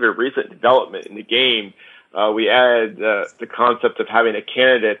relatively recent development in the game. We added the concept of having a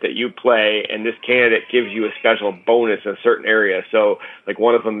candidate that you play, and this candidate gives you a special bonus in a certain area. So, like,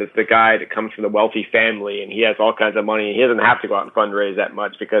 one of them is the guy that comes from the wealthy family, and he has all kinds of money. He doesn't have to go out and fundraise that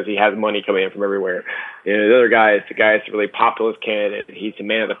much because he has money coming in from everywhere. You know, the other guy is the guy that's a really populist candidate. He's a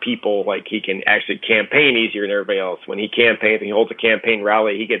man of the people. Like, he can actually campaign easier than everybody else. When he campaigns and he holds a campaign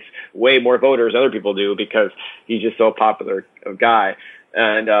rally, he gets way more voters than other people do because he's just so popular a guy.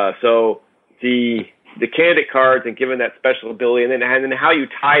 And so the candidate cards and given that special ability, and then how you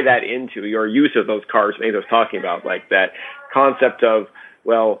tie that into your use of those cards, Nathan was talking about, like that concept of,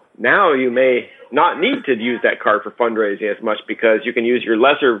 well, now you may not need to use that card for fundraising as much because you can use your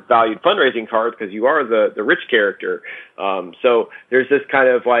lesser valued fundraising cards because you are the rich character. So there's this kind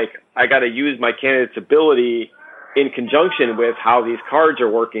of like, I got to use my candidate's ability in conjunction with how these cards are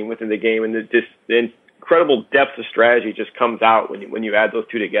working within the game, and the incredible depth of strategy just comes out when you add those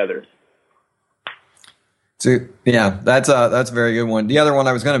two together. So yeah, that's a very good one. The other one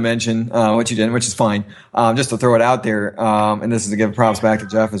I was going to mention, which you didn't, which is fine, just to throw it out there, and this is to give props back to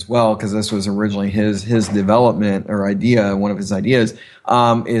Jeff as well, because this was originally his development or idea. One of his ideas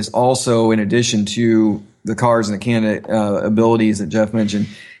is also, in addition to the cards and the candidate abilities that Jeff mentioned,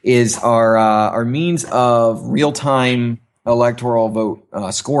 is our means of real time electoral vote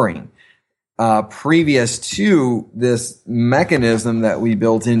scoring. Previous to this mechanism that we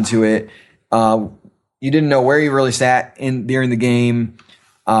built into it, you didn't know where you really sat during the game.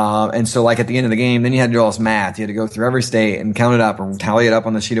 And so like at the end of the game, then you had to do all this math. You had to go through every state and count it up and tally it up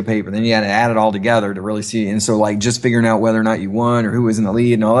on the sheet of paper. Then you had to add it all together to really see. And so like just figuring out whether or not you won or who was in the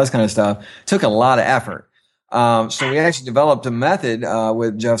lead and all this kind of stuff took a lot of effort. So we actually developed a method,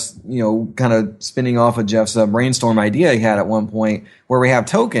 with Jeff's, kind of spinning off of Jeff's brainstorm idea he had at one point, where we have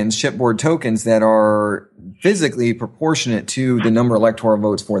tokens, chipboard tokens that are physically proportionate to the number of electoral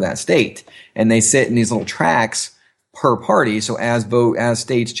votes for that state. And they sit in these little tracks per party. So as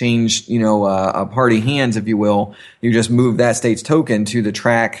states change, party hands, if you will, you just move that state's token to the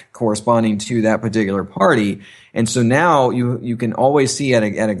track corresponding to that particular party. And so now you can always see at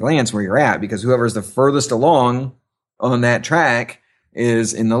a glance where you're at, because whoever's the furthest along on that track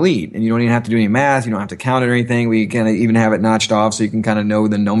is in the lead. And you don't even have to do any math. You don't have to count it or anything. We kind of even have it notched off so you can kind of know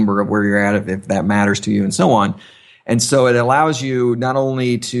the number of where you're at if that matters to you and so on. And so it allows you not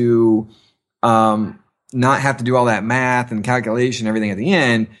only to not have to do all that math and calculation, everything at the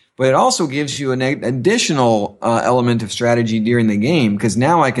end, but it also gives you an additional element of strategy during the game, because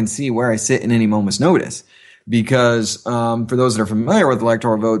now I can see where I sit in any moment's notice. Because for those that are familiar with the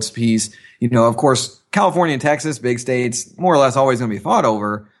electoral votes piece, of course, California and Texas, big states, more or less always going to be fought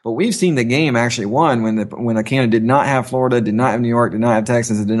over. But we've seen the game actually won when a candidate did not have Florida, did not have New York, did not have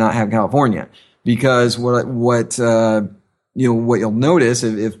Texas, and did not have California. Because what you'll notice,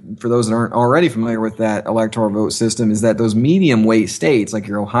 if for those that aren't already familiar with that electoral vote system, is that those medium weight states like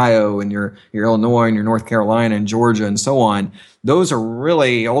your Ohio and your Illinois and your North Carolina and Georgia and so on, those are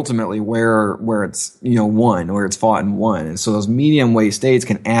really ultimately where it's won, where it's fought and won. And so those medium weight states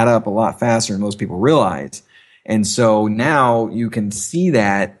can add up a lot faster than most people realize. And so now you can see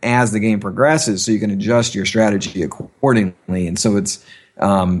that as the game progresses, so you can adjust your strategy accordingly. And so it's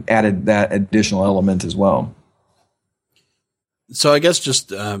added that additional element as well. So I guess just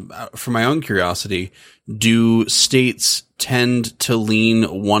for my own curiosity, do states tend to lean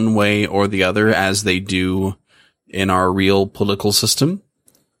one way or the other as they do in our real political system?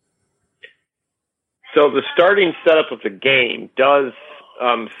 So the starting setup of the game does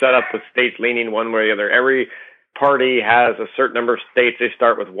set up with states leaning one way or the other. Every party has a certain number of states they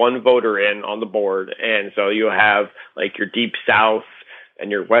start with one voter in on the board. And so you have like your deep south and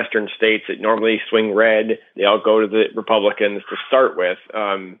your western states that normally swing red. They all go to the Republicans to start with.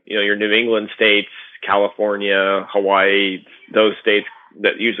 Your New England states, California, Hawaii, those states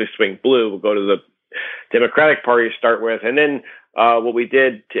that usually swing blue will go to the Democratic Party to start with. And then what we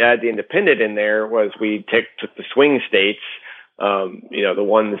did to add the independent in there was we took the swing states, The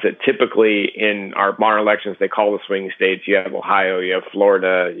ones that typically in our modern elections they call the swing states. You have Ohio, you have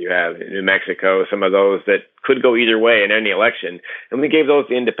Florida, you have New Mexico, some of those that could go either way in any election. And we gave those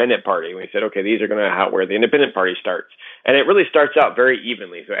the independent party. We said, okay, these are going to where the independent party starts. And it really starts out very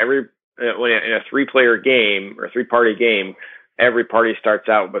evenly. So when in a three-player game or three-party game, every party starts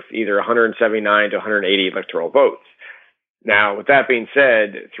out with either 179 to 180 electoral votes. Now, with that being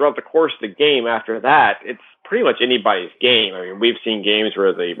said, throughout the course of the game after that, it's pretty much anybody's game. I mean, we've seen games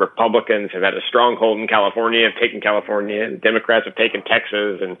where the Republicans have had a stronghold in California, have taken California, and Democrats have taken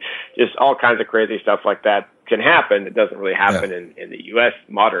Texas, and just all kinds of crazy stuff like that can happen. It doesn't really happen in the U.S.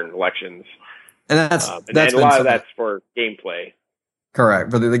 modern elections. And that's a lot of that's for gameplay. Correct.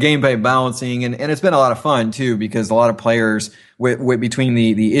 But the gameplay balancing, and it's been a lot of fun too, because a lot of players between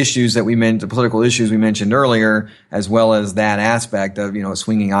the issues that the political issues we mentioned earlier, as well as that aspect of,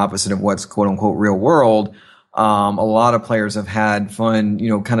 swinging opposite of what's quote unquote real world. A lot of players have had fun,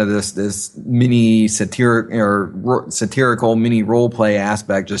 kind of this mini satirical mini role play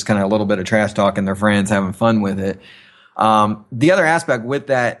aspect, just kind of a little bit of trash talking their friends, having fun with it. The other aspect with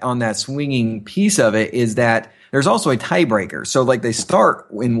that, on that swinging piece of it, is that there's also a tiebreaker. So like they start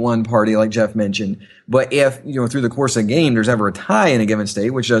in one party, like Jeff mentioned, but if, through the course of a game, there's ever a tie in a given state,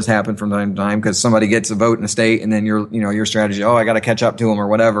 which does happen from time to time because somebody gets a vote in a state and then your strategy, I got to catch up to them or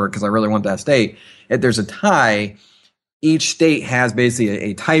whatever because I really want that state. If there's a tie, each state has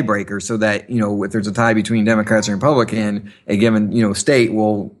basically a tiebreaker so that, if there's a tie between Democrats and Republican, a given, state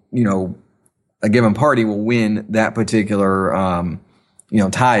will, a given party will win that particular,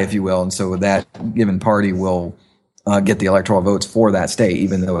 tie, if you will. And so that given party will get the electoral votes for that state,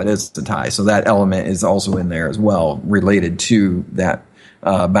 even though it is a tie. So that element is also in there as well, related to that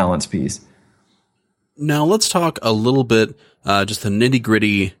balance piece. Now let's talk a little bit, just the nitty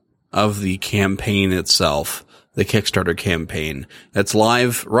gritty of the campaign itself, the Kickstarter campaign. It's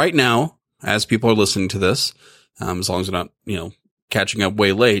live right now as people are listening to this, as long as they're not, catching up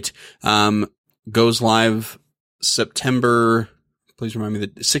way late. Goes live September, please remind me, the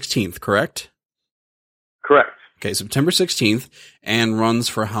 16th, correct? Correct. Okay, September 16th, and runs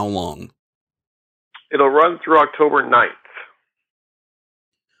for how long? It'll run through October 9th.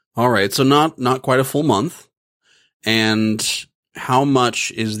 All right, so not quite a full month. And how much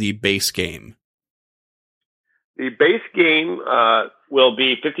is the base game? The base game will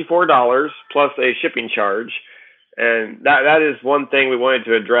be $54 plus a shipping charge. And that is one thing we wanted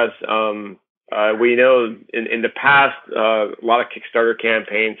to address. We know in the past, a lot of Kickstarter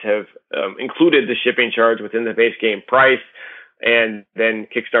campaigns have included the shipping charge within the base game price, and then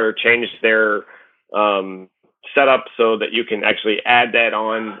Kickstarter changed their setup so that you can actually add that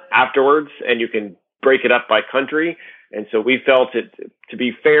on afterwards, and you can break it up by country. And so we felt it to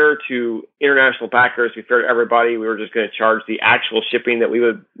be fair to international backers, to be fair to everybody, we were just going to charge the actual shipping that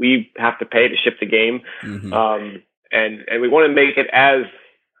we have to pay to ship the game. Mm-hmm. And we want to make it as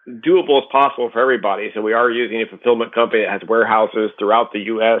doable as possible for everybody. So we are using a fulfillment company that has warehouses throughout the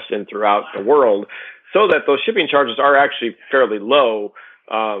U.S. and throughout the world, so that those shipping charges are actually fairly low,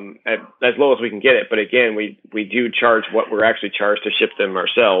 as low as we can get it. But again, we do charge what we're actually charged to ship them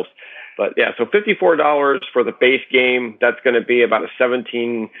ourselves. But yeah, so $54 for the base game. That's going to be about a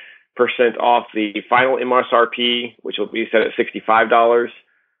 17% off the final MSRP, which will be set at $65.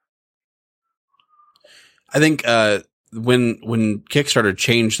 I think when Kickstarter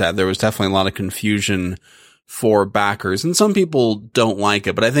changed that, there was definitely a lot of confusion for backers, and some people don't like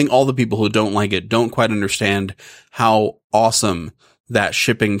it, but I think all the people who don't like it don't quite understand how awesome that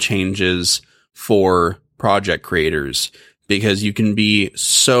shipping change is for project creators, because you can be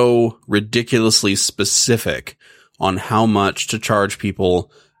so ridiculously specific on how much to charge people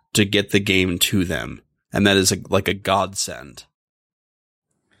to get the game to them. And that is like a godsend.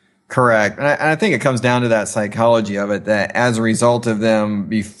 Correct. And I think it comes down to that psychology of it, that as a result of them,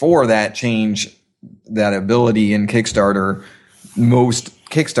 before that change, that ability in Kickstarter, most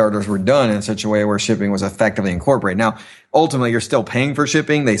Kickstarters were done in such a way where shipping was effectively incorporated. Now, ultimately, you're still paying for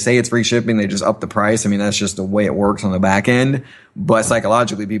shipping. They say it's free shipping. They just up the price. I mean, that's just the way it works on the back end. But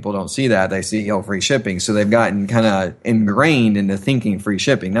psychologically, people don't see that. They see, free shipping. So they've gotten kind of ingrained into thinking free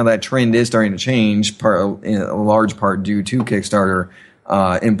shipping. Now, that trend is starting to change, in a large part due to Kickstarter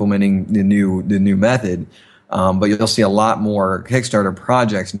implementing the new method. But you'll see a lot more Kickstarter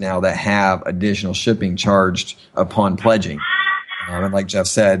projects now that have additional shipping charged upon pledging. And like Jeff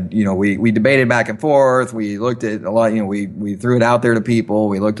said, we debated back and forth. We looked at a lot, we threw it out there to people.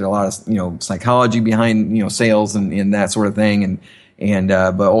 We looked at a lot of, psychology behind, sales and that sort of thing.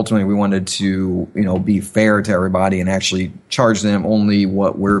 But ultimately we wanted to, be fair to everybody and actually charge them only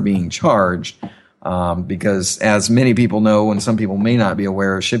what we're being charged. Because as many people know, and some people may not be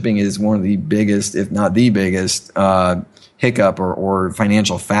aware, shipping is one of the biggest, if not the biggest, hiccup or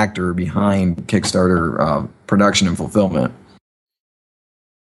financial factor behind Kickstarter production and fulfillment.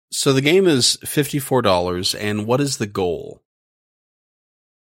 So the game is $54, and what is the goal?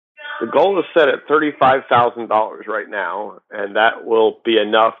 The goal is set at $35,000 right now, and that will be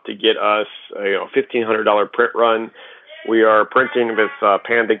enough to get us a $1,500 print run. We are printing with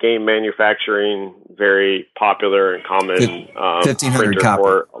Panda Game Manufacturing, very popular and common 1,500 copy.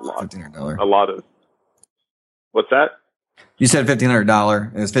 For $1,500. A lot of. What's that? You said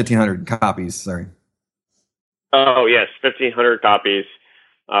 $1,500. It was 1,500 copies. Sorry. Oh yes, 1,500 copies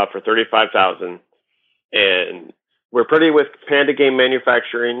for $35,000, and we're pretty with Panda Game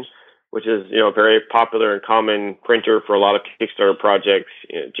Manufacturing, which is a very popular and common printer for a lot of Kickstarter projects.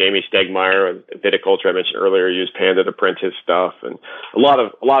 Jamie Stegmeyer of Viticulture I mentioned earlier used Panda to print his stuff, and a lot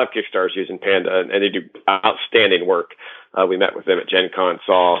of Kickstarters using Panda, and they do outstanding work. We met with them at Gen Con,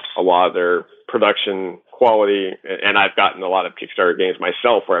 saw a lot of their production quality, and I've gotten a lot of Kickstarter games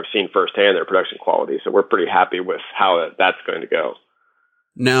myself where I've seen firsthand their production quality. So we're pretty happy with how that's going to go.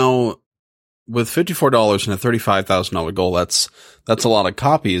 Now, with $54 and a $35,000 goal, that's a lot of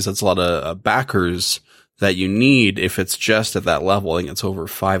copies. That's a lot of backers that you need if it's just at that level. I think it's over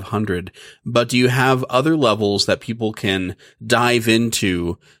 500. But do you have other levels that people can dive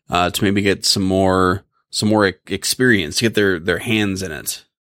into to maybe get some more experience, to get their hands in it?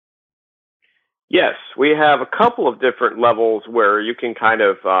 Yes, we have a couple of different levels where you can kind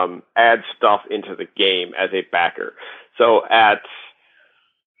of add stuff into the game as a backer. So at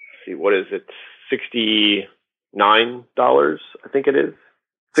what is it? $69, I think it is.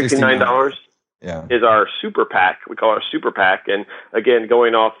 $69 is our super pack. We call it our super pack. And again,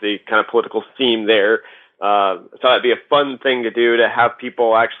 going off the kind of political theme there, I thought it'd be a fun thing to do to have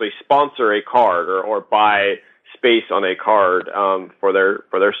people actually sponsor a card or buy space on a card for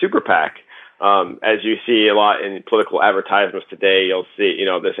their super pack. As you see a lot in political advertisements today, you'll see,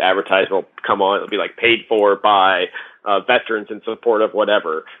 this advertisement will come on. It'll be like paid for by veterans in support of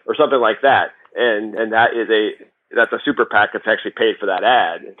whatever or something like that. And that's a super PAC that's actually paid for that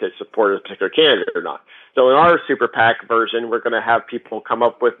ad to support a particular candidate or not. So in our super PAC version, we're going to have people come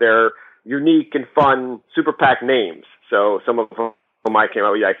up with their unique and fun super PAC names. So some of them I came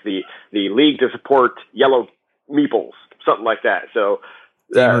out with like the League to Support Yellow Meeples, something like that. So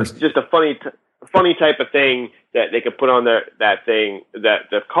just a funny type of thing that they can put on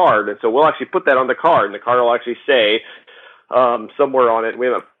the card. And so we'll actually put that on the card, and the card will actually say somewhere on it. We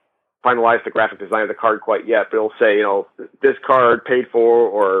haven't finalized the graphic design of the card quite yet, but it'll say, this card paid for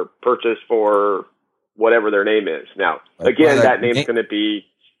or purchased for whatever their name is. Now, again, that name's going to be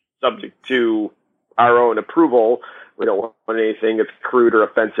subject to our own approval. We don't want anything that's crude or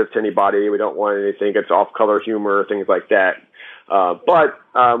offensive to anybody. We don't want anything that's off-color humor, things like that. But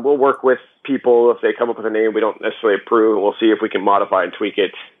we'll work with people if they come up with a name we don't necessarily approve. We'll see if we can modify and tweak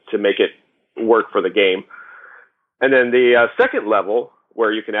it to make it work for the game. And then the second level,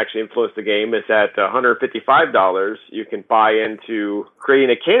 where you can actually influence the game, is at $155. You can buy into creating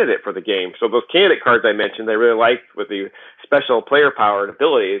a candidate for the game. So those candidate cards I mentioned, they really liked with the special player power and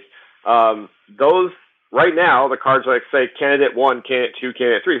abilities. Those right now, the cards like say candidate 1, candidate 2,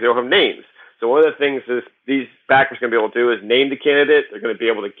 candidate 3. They don't have names. So one of the things is these backers are going to be able to do is name the candidate. They're going to be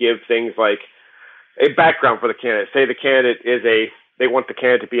able to give things like a background for the candidate. Say the candidate they want the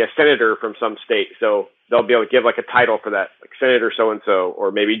candidate to be a senator from some state. So they'll be able to give like a title for that, like Senator so-and-so,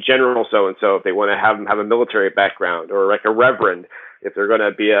 or maybe General so-and-so if they want to have them have a military background, or like a reverend if they're going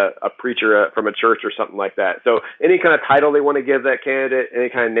to be a preacher from a church or something like that. So any kind of title they want to give that candidate, any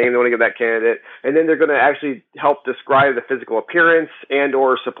kind of name they want to give that candidate, and then they're going to actually help describe the physical appearance and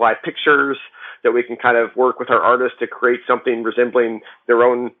or supply pictures that we can kind of work with our artists to create something resembling their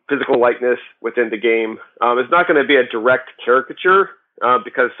own physical likeness within the game. It's not going to be a direct caricature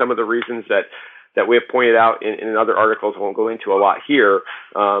because some of the reasons that we have pointed out in other articles I won't go into a lot here.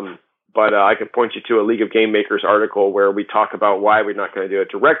 But I can point you to a League of Game Makers article where we talk about why we're not going to do a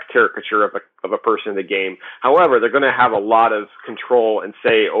direct caricature of a person in the game. However, they're going to have a lot of control and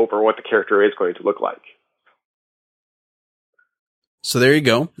say over what the character is going to look like. So there you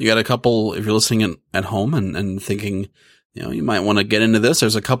go. You got a couple, if you're listening at home and thinking, you might want to get into this,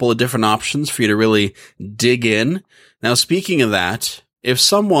 there's a couple of different options for you to really dig in. Now, speaking of that, if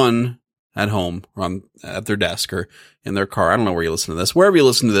someone at home or at their desk or in their car, I don't know where you listen to this, wherever you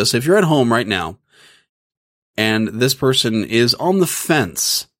listen to this, if you're at home right now and this person is on the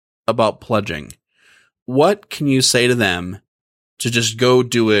fence about pledging, what can you say to them to just go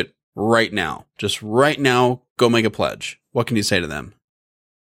do it right now? Just right now, go make a pledge. What can you say to them?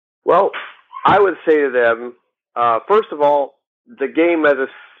 Well, I would say to them, first of all, the game has a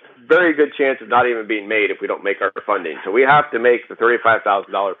very good chance of not even being made if we don't make our funding. So we have to make the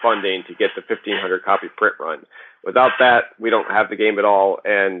 $35,000 funding to get the 1,500 copy print run. Without that, we don't have the game at all.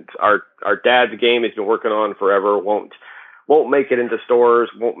 And our dad's game he's been working on forever won't make it into stores,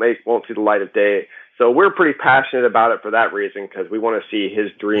 won't see the light of day. So we're pretty passionate about it for that reason, because we want to see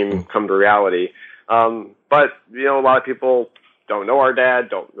his dream come to reality. But a lot of people don't know our dad,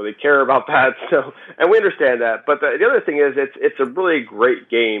 don't really care about that. So, and we understand that. But the other thing is, it's a really great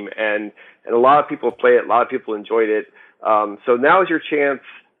game, and a lot of people play it. A lot of people enjoyed it. So now is your chance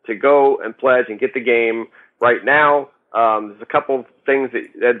to go and pledge and get the game right now. There's a couple things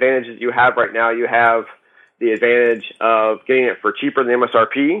advantages you have right now. You have the advantage of getting it for cheaper than the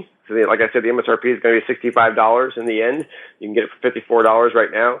MSRP. So like I said, the MSRP is going to be $65 in the end. You can get it for $54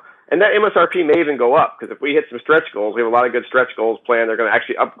 right now. And that MSRP may even go up, because if we hit some stretch goals, we have a lot of good stretch goals planned. They're going to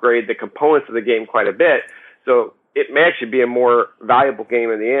actually upgrade the components of the game quite a bit. So it may actually be a more valuable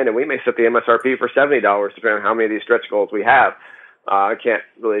game in the end, and we may set the MSRP for $70, depending on how many of these stretch goals we have. I can't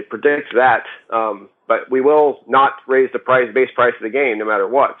really predict that, but we will not raise the base price of the game no matter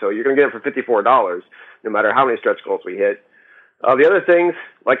what. So you're going to get it for $54 no matter how many stretch goals we hit. The other things,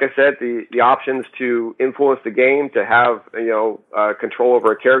 like I said, the options to influence the game, to have control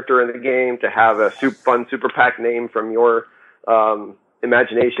over a character in the game, to have a fun Super Pack name from your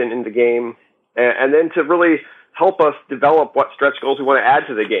imagination in the game, and then to really help us develop what stretch goals we want to add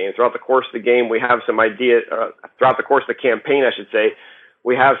to the game. Throughout the course of the game, we have some ideas. Throughout the course of the campaign, I should say,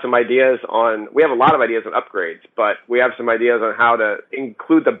 we have some ideas on. We have a lot of ideas on upgrades, but we have some ideas on how to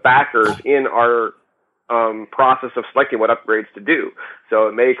include the backers in our process of selecting what upgrades to do. So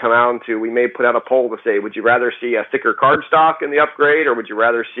it may come down to, we may put out a poll to say, would you rather see a thicker card stock in the upgrade, or would you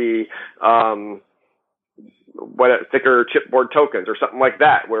rather see thicker chipboard tokens or something like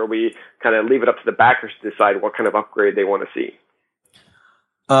that, where we kind of leave it up to the backers to decide what kind of upgrade they want to see.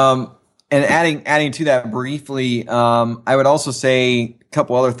 And adding to that briefly, I would also say a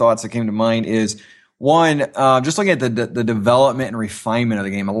couple other thoughts that came to mind is, one, just looking at the development and refinement of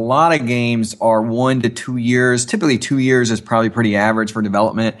the game. A lot of games are 1 to 2 years. Typically 2 years is probably pretty average for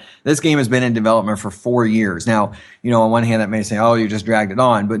development. This game has been in development for 4 years. Now, on one hand that may say, oh, you just dragged it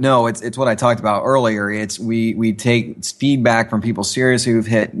on. But no, it's what I talked about earlier. It's we take feedback from people seriously. We've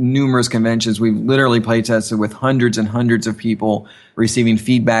hit numerous conventions. We've literally play tested with hundreds and hundreds of people, receiving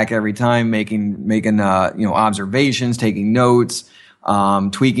feedback every time, making observations, taking notes,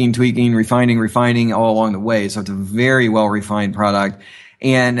 tweaking, refining all along the way. So it's a very well refined product.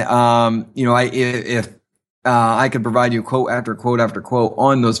 And, if I could provide you quote after quote after quote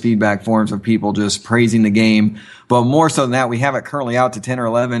on those feedback forms of people just praising the game. But more so than that, we have it currently out to 10 or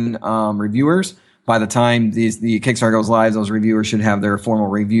 11, reviewers. By the time the Kickstarter goes live, those reviewers should have their formal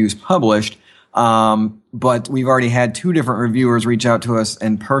reviews published. But we've already had 2 different reviewers reach out to us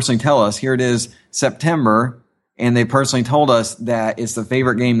and personally tell us, here it is, September. And they personally told us that it's the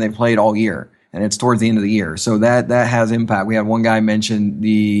favorite game they played all year, and it's towards the end of the year. So that has impact. We had one guy mention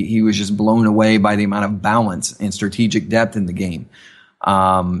he was just blown away by the amount of balance and strategic depth in the game.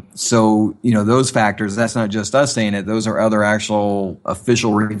 So those factors, that's not just us saying it. Those are other actual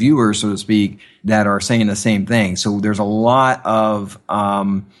official reviewers, so to speak, that are saying the same thing. So there's a lot of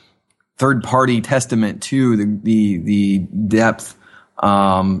third-party testament to the depth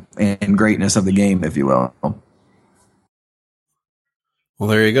and greatness of the game, if you will. Well,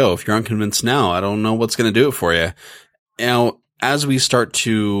 there you go. If you're unconvinced now, I don't know what's going to do it for you. Now, as we start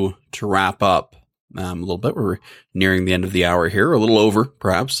to wrap up a little bit, we're nearing the end of the hour here, a little over,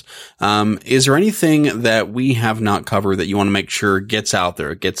 perhaps. Is there anything that we have not covered that you want to make sure gets out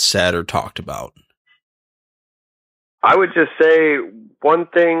there, gets said or talked about? I would just say one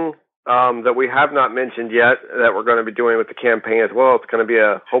thing that we have not mentioned yet that we're going to be doing with the campaign as well. It's going to be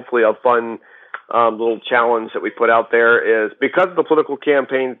hopefully a fun little challenge that we put out there, is because of the political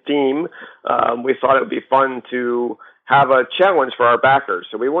campaign theme, we thought it would be fun to have a challenge for our backers.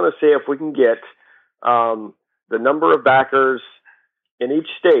 So we want to see if we can get the number of backers in each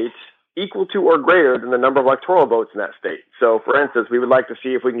state equal to or greater than the number of electoral votes in that state. So, for instance, we would like to see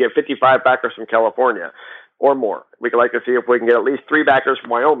if we can get 55 backers from California or more. We'd like to see if we can get at least 3 backers from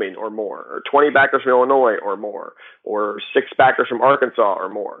Wyoming or more, or 20 backers from Illinois or more, or 6 backers from Arkansas or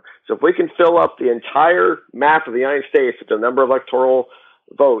more. So if we can fill up the entire map of the United States with the number of electoral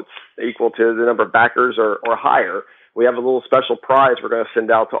votes equal to the number of backers or higher, we have a little special prize we're going to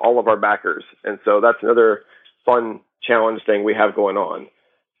send out to all of our backers. And so that's another fun challenge thing we have going on.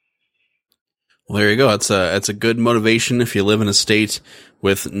 Well, there you go. It's a good motivation if you live in a state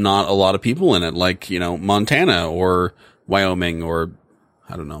with not a lot of people in it, like, Montana or Wyoming or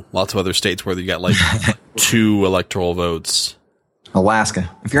I don't know, lots of other states where you got like 2 electoral votes. Alaska.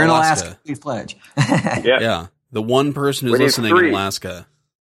 If you're in Alaska, please pledge. Yeah. The one person who's listening in Alaska.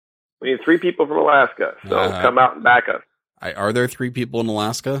 We need 3 people from Alaska, so come out and back us. Are there 3 people in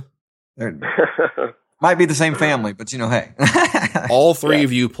Alaska? Might be the same family, but hey. All 3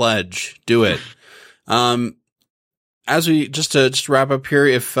 of you pledge. Do it. As we just to wrap up here,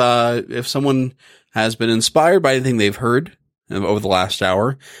 if someone has been inspired by anything they've heard over the last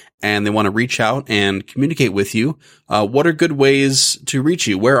hour and they want to reach out and communicate with you, what are good ways to reach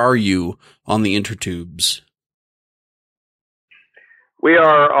you? Where are you on the intertubes? We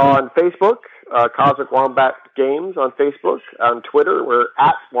are on Facebook, Cosmic Wombat Games on Facebook. On Twitter, we're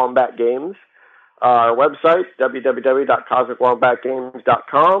at Wombat Games. Our website,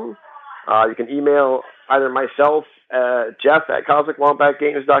 www.cosmicwombatgames.com. You can email either myself, Jeff at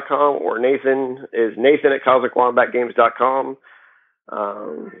cosmicwombatgames.com, or Nathan at cosmicwombatgames.com.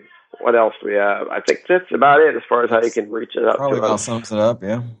 What else do we have? I think that's about it as far as how you can reach it out Probably to us. about sums it up,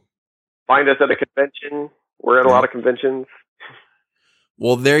 yeah. Find us at a convention. We're at a lot of conventions.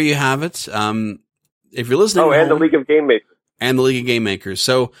 Well, there you have it. If you're listening, and the League of Game Makers. And the League of Game Makers.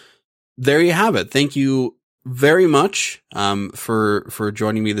 So there you have it. Thank you very much for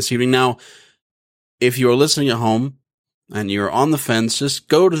joining me this evening. Now, if you are listening at home and you're on the fence, just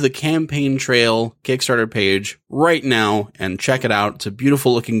go to the Campaign Trail Kickstarter page right now and check it out. It's a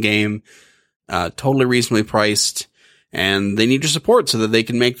beautiful looking game, totally reasonably priced, and they need your support so that they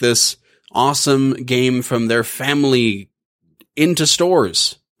can make this awesome game from their family into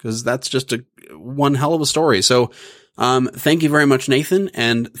stores, because that's just one hell of a story. So, thank you very much, Nathan,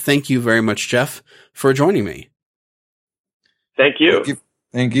 and thank you very much, Jeff, for joining me. Thank you.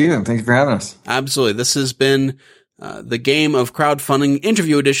 Thank you, and thank you for having us. Absolutely. This has been the Game of Crowdfunding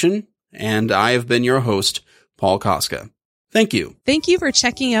Interview Edition, and I have been your host, Paul Koska. Thank you. Thank you for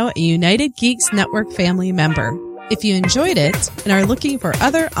checking out a United Geeks Network family member. If you enjoyed it and are looking for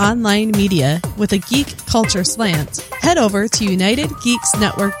other online media with a geek culture slant, head over to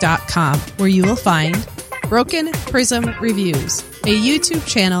UnitedGeeksNetwork.com, where you will find Broken Prism Reviews, a YouTube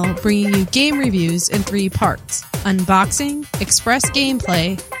channel bringing you game reviews in 3 parts: unboxing, express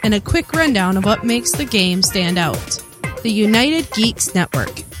gameplay, and a quick rundown of what makes the game stand out. The United Geeks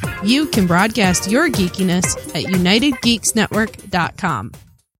Network. You can broadcast your geekiness at UnitedGeeksNetwork.com.